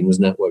Constantine, was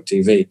network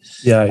TV.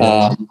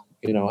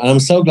 And I'm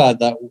so glad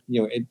that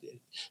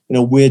in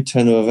a weird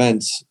turn of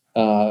events,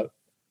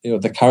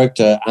 the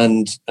character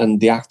and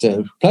the actor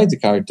who played the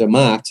character,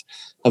 Matt,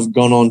 have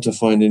gone on to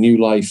find a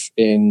new life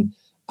in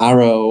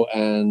Arrow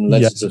and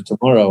Legends of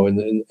Tomorrow.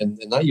 In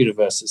that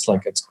universe, it's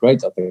like, it's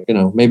great that they,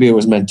 maybe it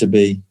was meant to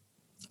be.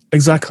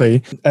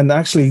 Exactly. And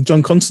actually,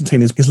 John Constantine,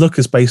 his look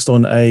is based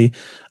on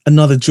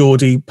another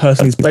Geordie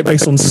person. He's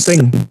based on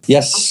Sting.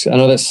 Yes, I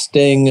know that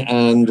Sting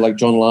and like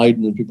John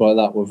Lydon and people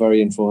like that were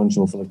very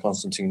influential for the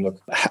Constantine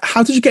look.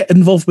 How did you get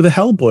involved with the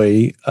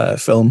Hellboy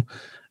film?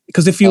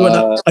 Because if you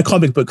were a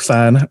comic book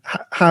fan,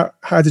 how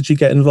did you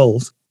get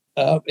involved?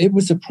 It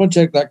was a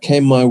project that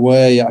came my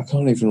way. I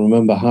can't even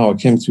remember how. It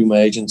came through my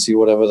agency,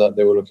 whatever, that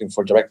they were looking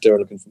for a director,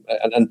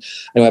 and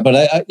anyway. But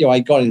I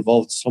got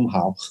involved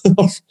somehow.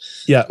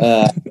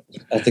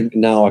 I think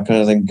now I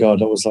kind of think, God,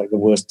 that was like the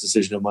worst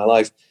decision of my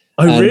life.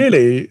 Oh,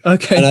 really?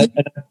 Okay.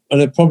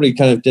 And I probably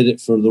kind of did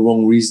it for the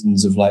wrong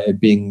reasons of like it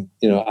being,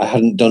 I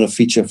hadn't done a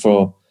feature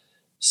for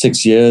 5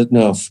 years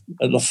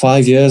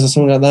or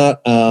something like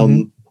that.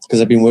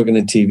 Because I've been working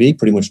in TV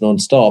pretty much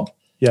nonstop.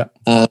 Yeah.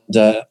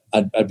 And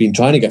I'd been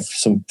trying to get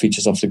some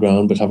features off the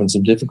ground, but having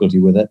some difficulty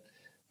with it.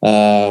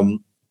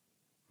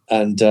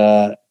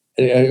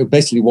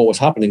 Basically what was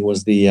happening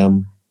was the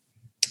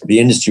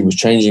industry was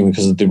changing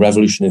because of the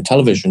revolution in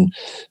television,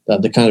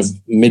 that the kind of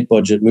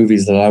mid-budget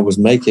movies that I was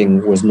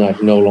making was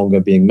no longer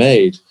being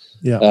made.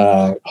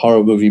 Yeah.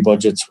 Horror movie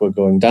budgets were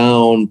going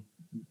down,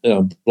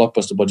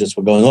 blockbuster budgets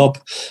were going up,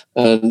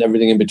 and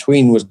everything in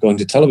between was going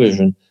to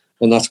television.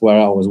 And that's where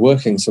I was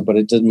working. But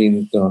it did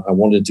mean I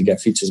wanted to get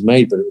features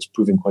made, but it was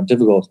proving quite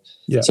difficult.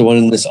 Yeah. So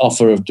when this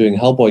offer of doing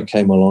Hellboy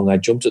came along, I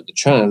jumped at the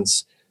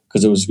chance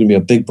because it was going to be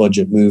a big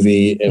budget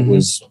movie. It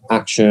was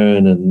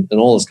action and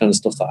all this kind of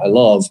stuff that I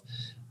love.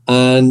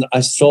 And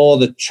I saw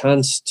the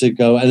chance to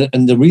go.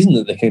 And the reason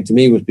that they came to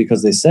me was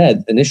because they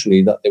said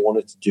initially that they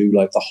wanted to do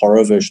like the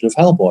horror version of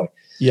Hellboy.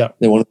 Yeah.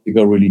 They wanted to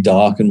go really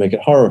dark and make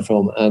it horror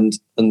film. And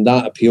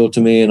that appealed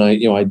to me. And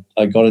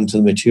I got into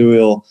the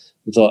material.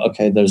 I thought,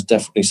 okay, there's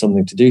definitely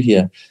something to do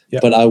here. Yeah.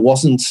 But I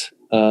wasn't,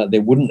 they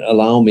wouldn't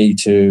allow me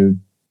to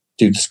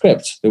do the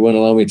script. They wouldn't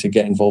allow me to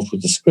get involved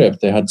with the script.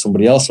 They had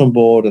somebody else on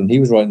board and he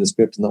was writing the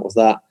script and that was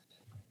that.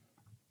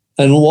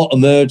 And what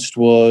emerged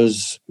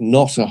was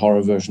not a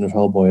horror version of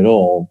Hellboy at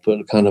all,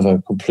 but kind of a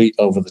complete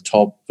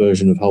over-the-top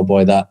version of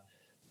Hellboy that,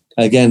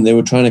 again, they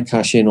were trying to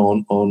cash in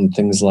on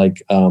things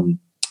like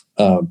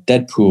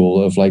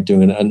Deadpool, of like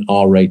doing an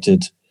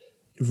R-rated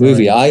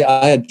movie.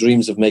 I had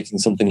dreams of making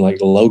something like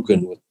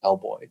Logan with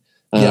Hellboy,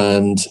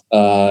 and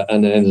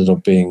it ended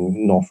up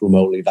being not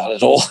remotely that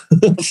at all.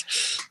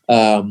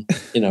 And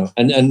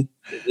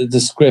the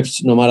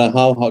script, no matter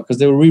how hard, because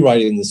they were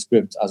rewriting the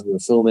script as we were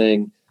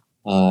filming.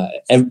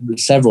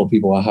 Several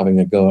people were having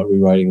a go at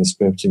rewriting the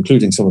script,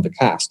 including some of the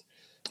cast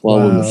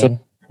while we were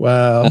filming.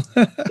 Wow!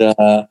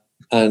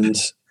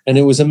 and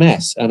it was a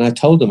mess. And I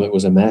told them it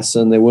was a mess,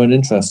 and they weren't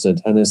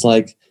interested. And it's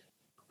like,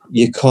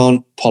 you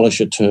can't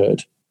polish a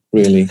turd.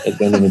 Really, at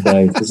the end of the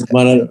day,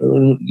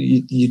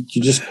 you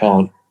just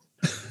can't.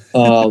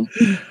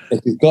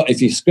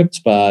 If your script's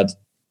bad,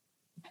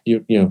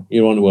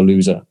 you're onto a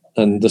loser.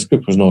 And the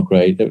script was not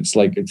great. It's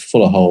like it's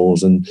full of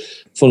holes and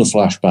full of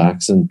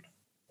flashbacks, and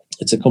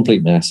it's a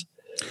complete mess.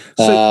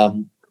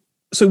 So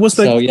was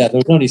there? So yeah, there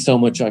was only so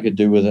much I could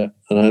do with it,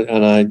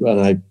 and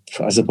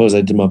I suppose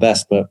I did my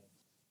best, but.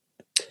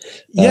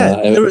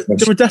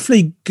 There are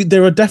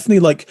definitely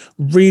like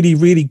really,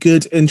 really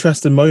good,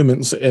 interesting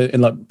moments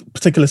in like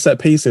particular set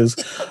pieces,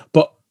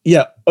 but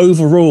yeah,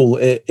 overall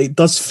it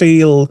does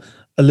feel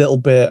a little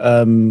bit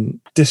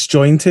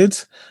disjointed,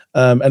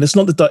 and it's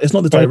not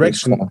the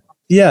direction.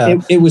 Yeah.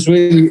 It was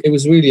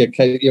really a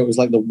case, it was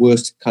like the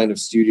worst kind of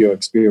studio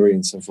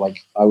experience of like,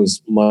 I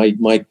was, my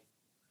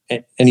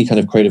any kind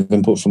of creative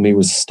input from me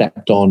was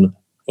stepped on,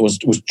 was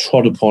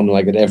trod upon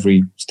like at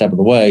every step of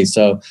the way.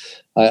 So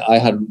I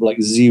had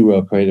like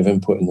zero creative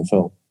input in the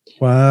film.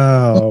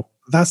 Wow.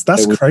 That's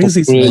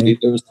crazy to me.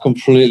 It was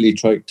completely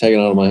taken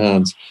out of my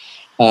hands.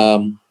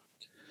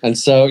 And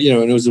so,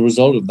 and it was a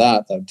result of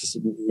that just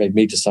made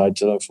me decide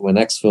to look for my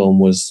next film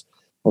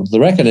The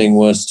Reckoning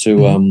was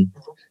to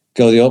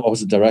go the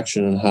opposite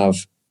direction and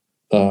have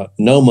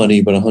no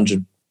money, but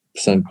 100%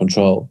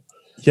 control.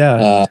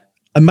 Yeah.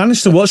 I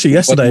managed to watch it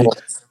yesterday.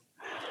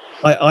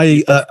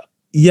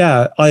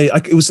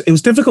 It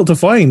was difficult to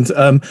find,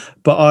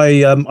 but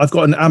I've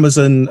got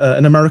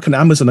an American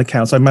Amazon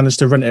account, so I managed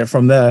to rent it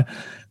from there.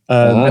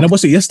 And I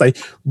watched it yesterday.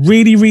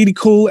 Really, really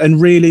cool and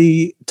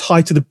really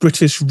tied to the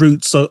British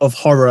roots of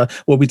horror.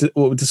 What we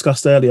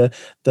discussed earlier,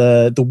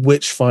 the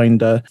Witch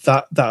Finder,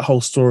 that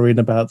whole story and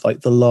about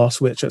like the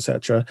Last Witch,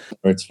 etc.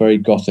 It's very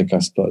gothic, I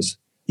suppose.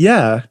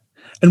 Yeah.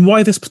 And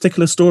why this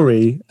particular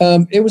story?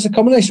 It was a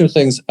combination of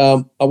things.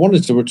 I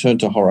wanted to return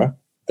to horror,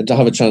 to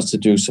have a chance to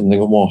do something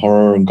more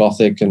horror and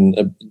gothic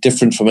and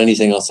different from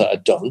anything else that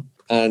I'd done.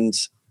 And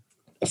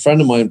a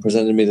friend of mine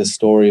presented me this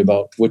story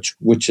about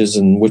witches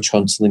and witch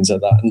hunts and things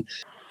like that.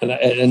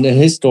 And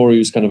his story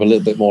was kind of a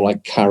little bit more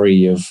like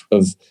Carrie of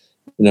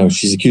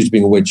she's accused of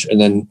being a witch, and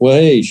then, well,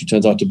 hey, she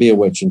turns out to be a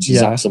witch and she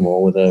zaps them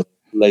all with her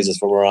lasers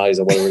from her eyes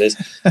or whatever it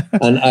is.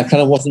 And I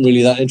kind of wasn't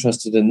really that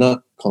interested in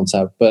that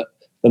concept. But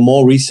the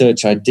more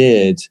research I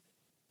did,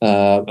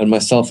 and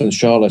myself and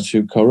Charlotte,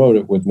 who co-wrote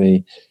it with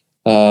me,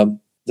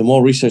 the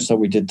more research that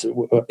we did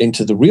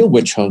into the real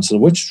witch hunts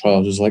and witch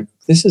trials was like,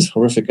 this is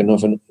horrific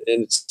enough in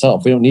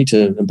itself. We don't need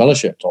to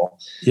embellish it at all.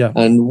 Yeah.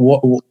 And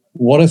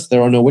what if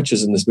there are no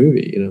witches in this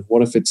movie?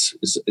 What if it's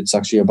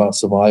actually about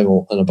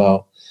survival and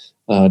about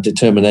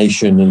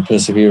determination and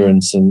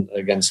perseverance and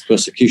against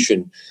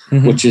persecution,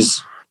 which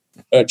is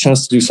a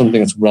chance to do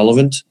something that's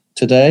relevant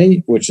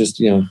today, which is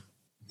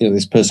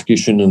this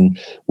persecution and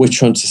witch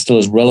hunts are still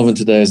as relevant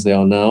today as they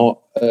are now,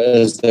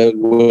 as they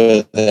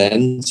were then,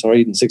 in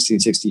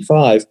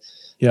 1665.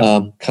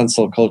 Yeah.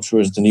 Cancel culture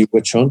is the new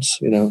witch hunt.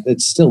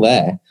 It's still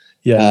there.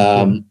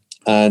 Yeah.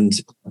 And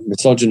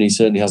misogyny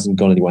certainly hasn't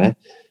gone anywhere.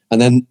 And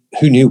then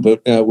who knew,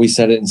 but we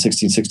said it in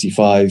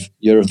 1665,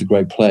 year of the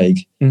Great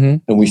Plague,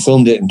 and we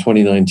filmed it in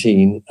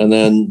 2019. And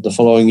then the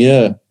following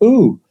year,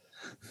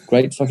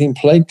 great fucking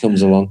plague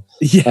comes along.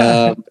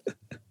 Yeah.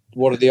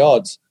 What are the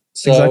odds?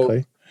 So,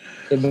 exactly.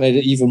 It made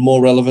it even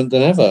more relevant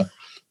than ever.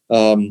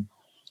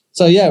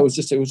 It was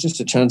just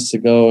a chance to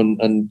go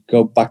and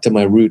go back to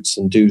my roots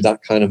and do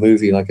that kind of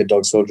movie, like A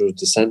Dog Soldier's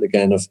Descent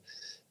again, of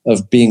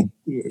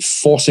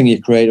forcing your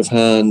creative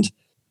hand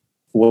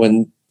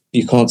when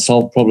you can't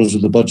solve problems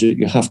with the budget.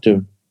 You have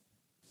to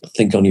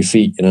think on your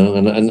feet,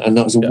 and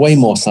that was a way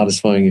more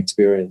satisfying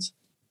experience.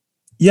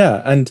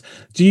 Yeah, and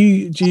do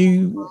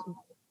you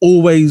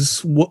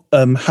always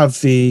have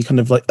the kind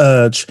of like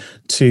urge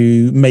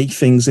to make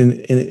things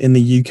in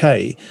the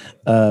UK?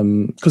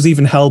 Because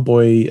even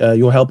Hellboy,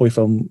 your Hellboy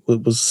film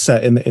was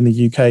set in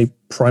the UK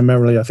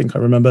primarily, I think I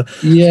remember.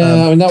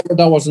 Yeah,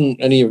 that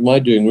wasn't any of my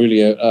doing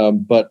really,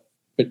 but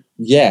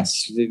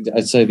yes,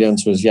 I'd say the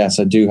answer is yes.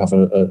 I do have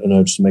an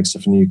urge to make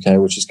stuff in the UK,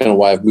 which is kind of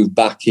why I've moved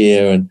back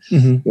here, and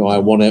I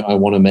want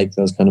to make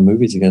those kind of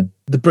movies again.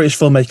 The British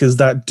filmmakers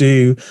that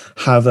do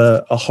have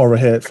a horror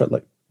hit, for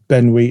like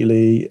Ben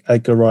Wheatley,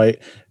 Edgar Wright,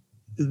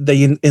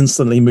 they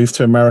instantly move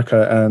to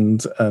America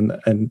and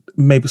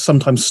maybe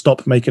sometimes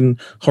stop making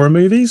horror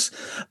movies.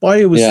 But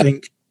I always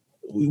think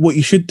what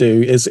you should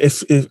do is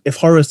if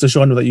horror is the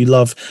genre that you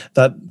love,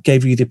 that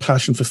gave you the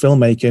passion for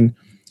filmmaking,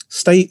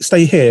 stay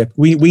here.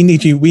 We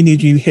need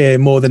you here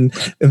more than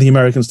the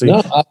Americans do.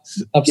 No,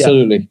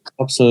 absolutely.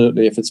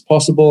 If it's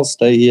possible,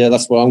 stay here.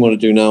 That's what I'm going to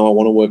do now. I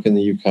want to work in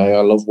the UK.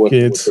 I love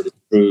working with British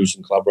crews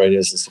and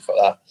collaborators and stuff like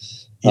that.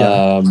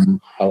 Yeah.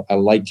 I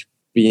like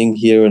being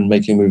here and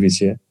making movies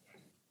here.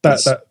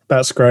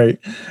 That's great.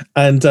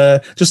 And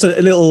just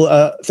a little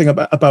thing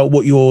about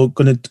what you're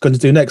going to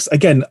do next.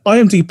 Again,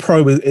 IMDb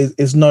Pro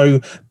is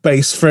no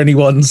base for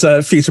anyone's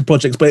future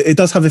projects, but it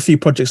does have a few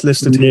projects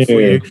listed here for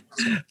you.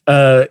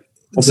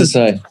 What's it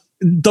say?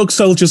 Dog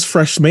Soldier's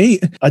Fresh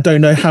Meat. I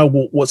don't know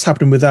what's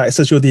happening with that. It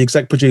says you're the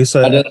exec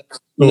producer.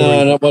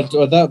 No, but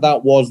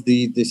that was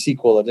the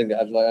sequel. I don't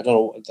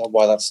know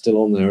why that's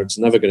still on there. It's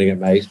never going to get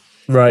made.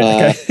 Right.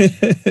 Okay.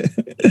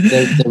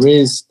 there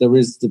is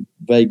the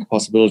vague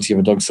possibility of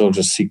a Dog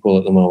Soldier sequel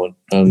at the moment,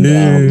 and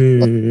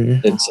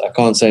I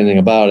can't say anything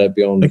about it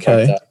beyond the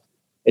fact that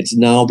it's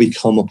now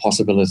become a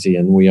possibility,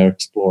 and we are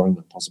exploring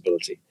that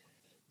possibility.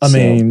 I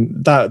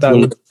mean, that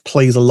would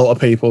please a lot of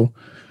people.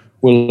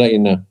 We'll let you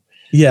know.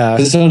 Yeah,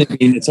 because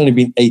it's only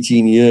been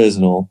 18 years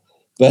and all,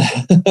 but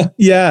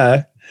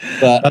yeah.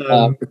 But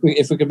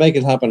if we could make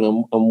it happen,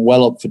 I'm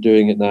well up for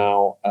doing it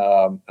now.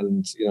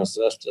 And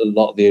so that's a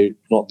lot of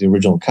not the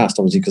original cast,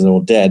 obviously, because they're all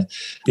dead.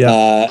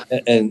 Yeah.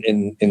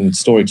 In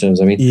story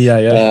terms, I mean.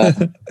 Yeah.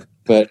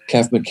 but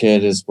Kev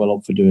McKidd is well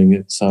up for doing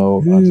it.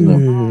 So I don't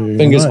know.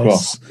 Fingers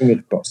crossed.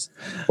 Fingers crossed.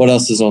 What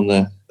else is on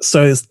there?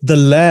 So it's The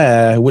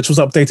Lair, which was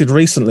updated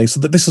recently. So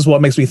this is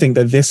what makes me think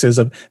that this is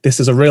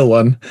a real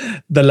one.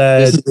 The Lair.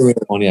 This is a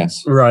real one,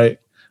 yes. Right.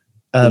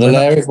 The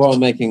Lair is what I'm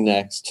making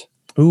next.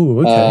 Ooh,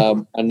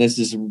 okay. And this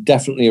is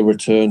definitely a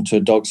return to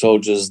Dog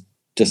Soldiers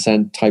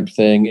Descent type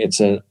thing.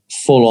 It's a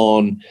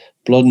full-on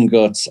blood and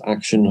guts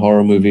action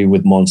horror movie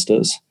with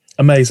monsters.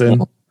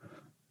 Amazing.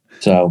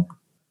 So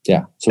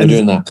we're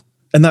doing that.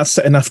 And that's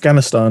set in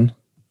Afghanistan.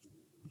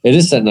 It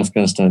is set in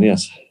Afghanistan,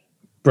 yes.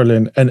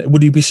 Brilliant. And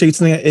would you be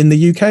shooting it in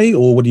the UK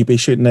or would you be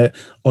shooting it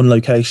on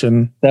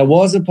location? There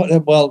was I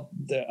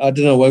don't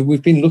know.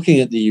 We've been looking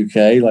at the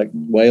UK, like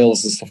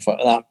Wales and stuff like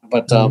that,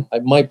 but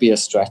it might be a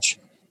stretch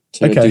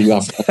to do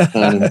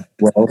Afghanistan and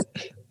Wales.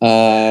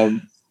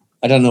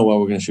 I don't know where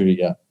we're going to shoot it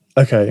yet.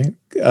 Okay.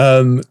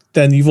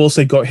 Then you've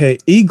also got here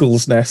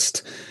Eagle's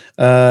Nest,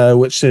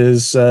 which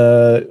is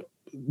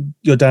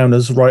you're down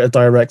as writer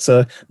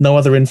director. No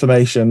other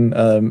information.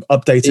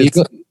 Updated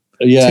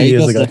 2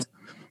 years ago.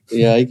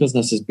 Eagle's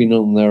Nest has been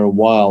on there a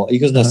while.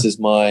 Eagle's Nest is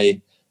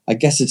my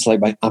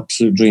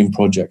absolute dream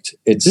project.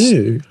 It's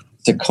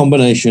a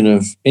combination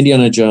of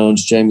Indiana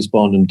Jones, James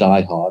Bond, and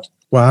Die Hard.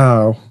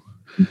 Wow.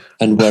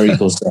 And Where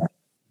Eagles Dare,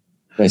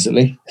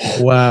 basically.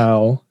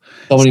 Wow.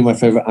 So many of my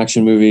favorite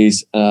action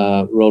movies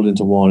rolled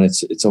into one.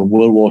 It's a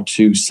World War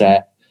II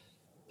set.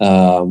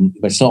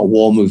 But it's not a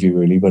war movie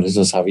really, but it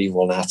does have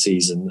evil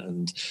Nazis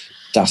and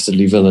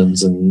dastardly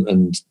villains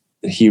and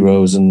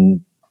heroes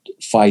and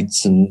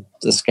fights and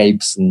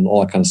escapes and all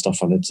that kind of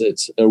stuff. And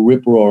it's a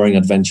rip-roaring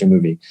adventure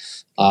movie.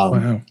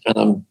 And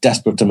I'm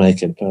desperate to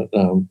make it, but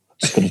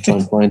just got to try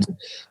and find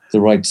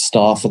the right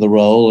star for the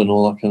role and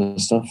all that kind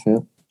of stuff.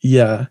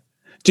 Yeah.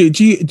 Do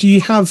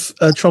you have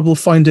trouble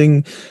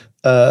finding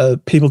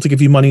people to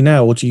give you money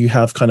now, or do you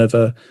have kind of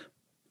No,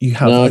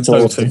 it's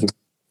always difficult.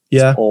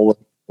 Yeah. It's always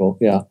difficult.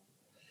 Yeah.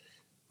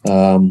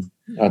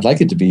 I'd like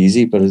it to be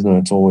easy, but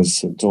it's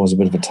always a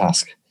bit of a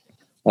task.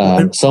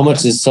 So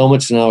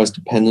much now is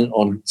dependent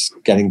on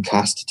getting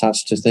cast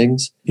attached to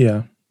things.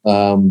 Yeah.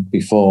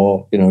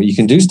 Before you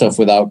can do stuff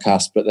without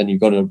cast, but then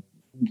you've got to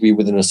be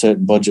within a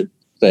certain budget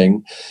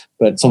thing.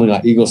 But something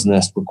like Eagle's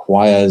Nest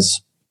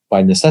requires,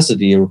 by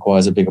necessity, a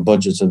bigger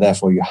budget, so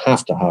therefore you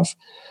have to have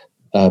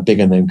a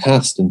bigger name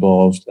cast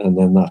involved,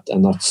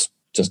 and that's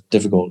just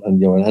difficult.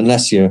 And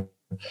unless you're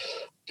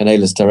an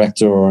A-list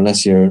director or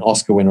unless you're an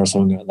Oscar winner or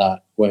something like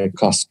that, where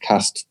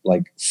cast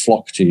like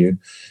flock to you,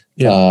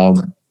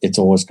 it's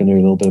always going to be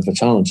a little bit of a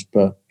challenge.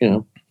 But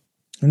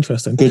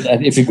interesting. Good.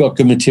 If you've got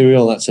good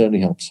material, that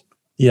certainly helps.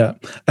 Yeah,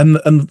 and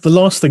the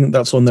last thing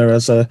that's on there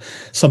as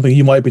something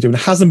you might be doing,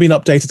 it hasn't been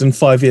updated in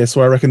 5 years, so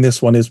I reckon this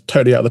one is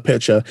totally out of the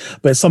picture,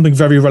 but it's something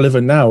very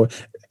relevant now.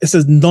 It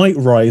says Night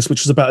Rise,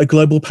 which is about a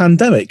global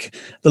pandemic.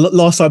 The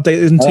last update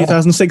is in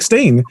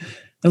 2016.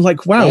 And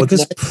like, wow,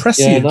 this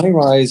prescient. Yeah, Night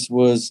Rise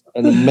was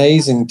an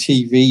amazing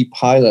TV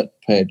pilot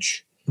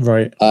pitch,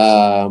 right?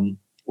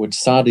 Which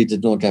sadly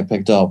did not get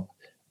picked up,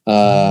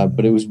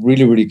 but it was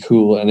really, really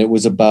cool, and it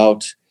was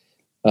about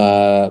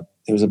an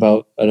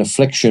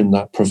affliction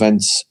that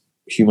prevents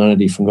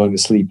humanity from going to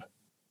sleep.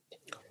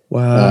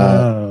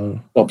 Wow,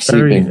 stop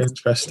very sleeping.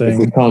 Interesting. If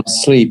we can't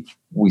sleep,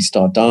 we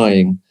start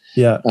dying.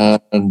 Yeah,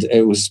 and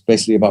it was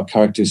basically about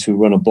characters who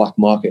run a black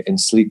market in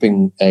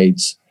sleeping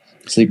aids,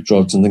 sleep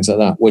drugs and things like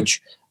that, which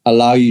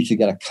allow you to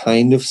get a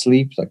kind of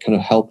sleep that kind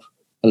of help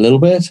a little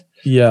bit,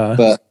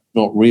 but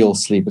not real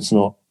sleep. It's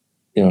not,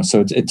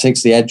 so it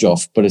takes the edge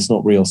off, but it's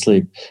not real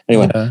sleep.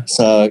 Anyway,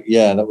 so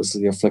that was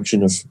the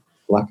affliction of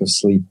lack of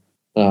sleep.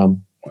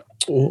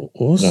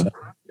 Awesome.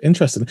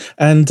 Interesting.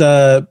 And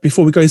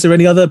before we go, is there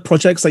any other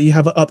projects that you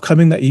have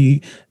upcoming that you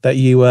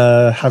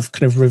have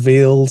kind of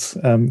revealed?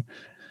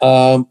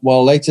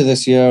 Well, later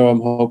this year, I'm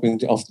hoping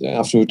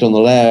after we've done The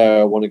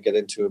Lair, I want to get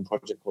into a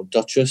project called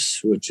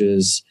Duchess, which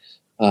is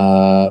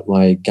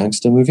my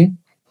gangster movie.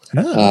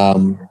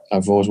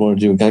 I've always wanted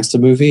to do a gangster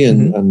movie,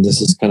 and this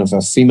is kind of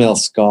a female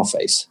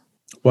Scarface.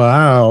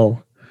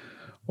 Wow.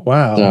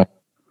 So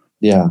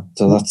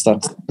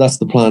that's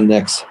the plan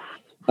next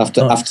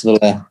after The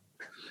Lair.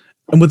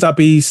 And would that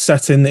be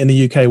set in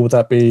the UK? Would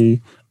that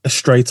be a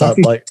straight up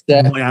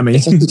Miami?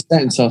 It's actually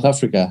set in South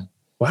Africa.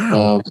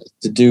 Wow.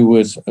 To do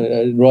with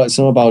it's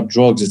not about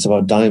drugs; it's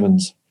about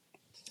diamonds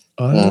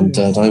and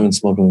diamond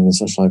smuggling and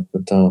such like.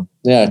 But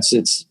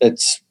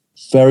it's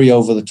very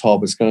over the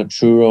top. It's kind of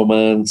true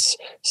romance,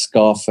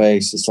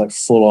 Scarface. It's like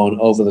full on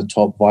over the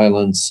top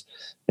violence.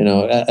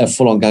 A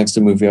full on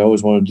gangster movie. I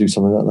always wanted to do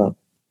something like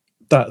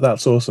that.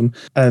 That's awesome.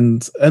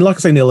 And like I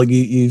say, Neil,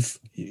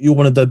 you're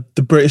one of the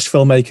British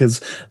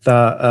filmmakers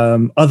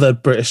that other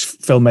British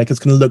filmmakers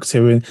can look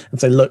to and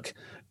say, look,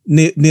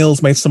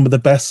 Neil's made some of the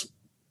best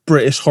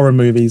British horror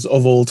movies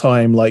of all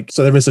time. Like,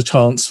 so there is a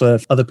chance for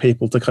other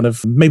people to kind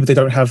of, maybe they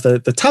don't have the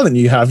talent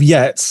you have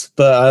yet,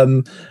 but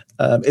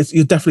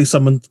you're definitely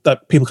someone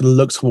that people can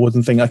look towards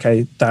and think,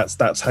 okay,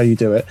 that's how you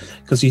do it,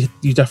 because you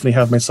definitely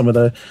have made some of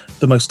the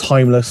most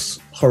timeless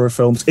horror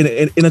films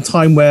in a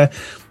time where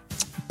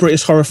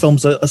British horror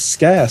films are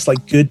scarce.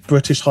 Like good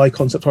British high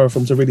concept horror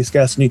films are really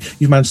scarce, and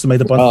you've managed to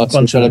make a bunch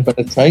of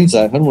better trains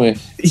out, haven't we?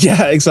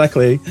 Yeah,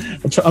 exactly.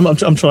 I'm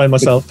trying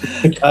myself.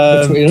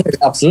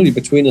 Absolutely,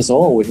 between us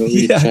all, we can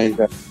really change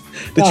that.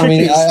 The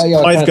trick is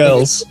Five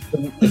Girls.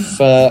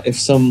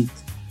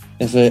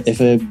 If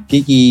a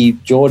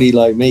geeky Geordie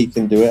like me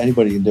can do it,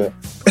 anybody can do it.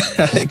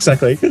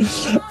 Exactly.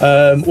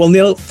 Well,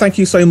 Neil, thank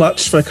you so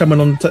much for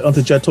coming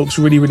onto Jed Talks.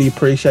 Really, really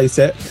appreciate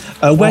it.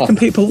 Where can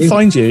people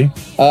find you?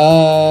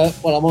 Well,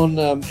 I'm on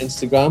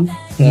Instagram.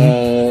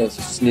 It's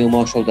just Neil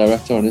Marshall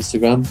Director on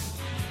Instagram.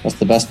 That's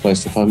the best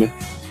place to find me.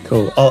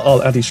 Cool.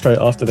 I'll add you straight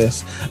after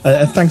this.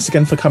 And thanks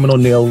again for coming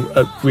on, Neil.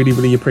 Really,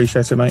 really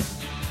appreciate it, mate.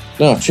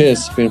 No,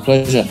 cheers. It's been a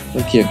pleasure.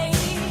 Thank you.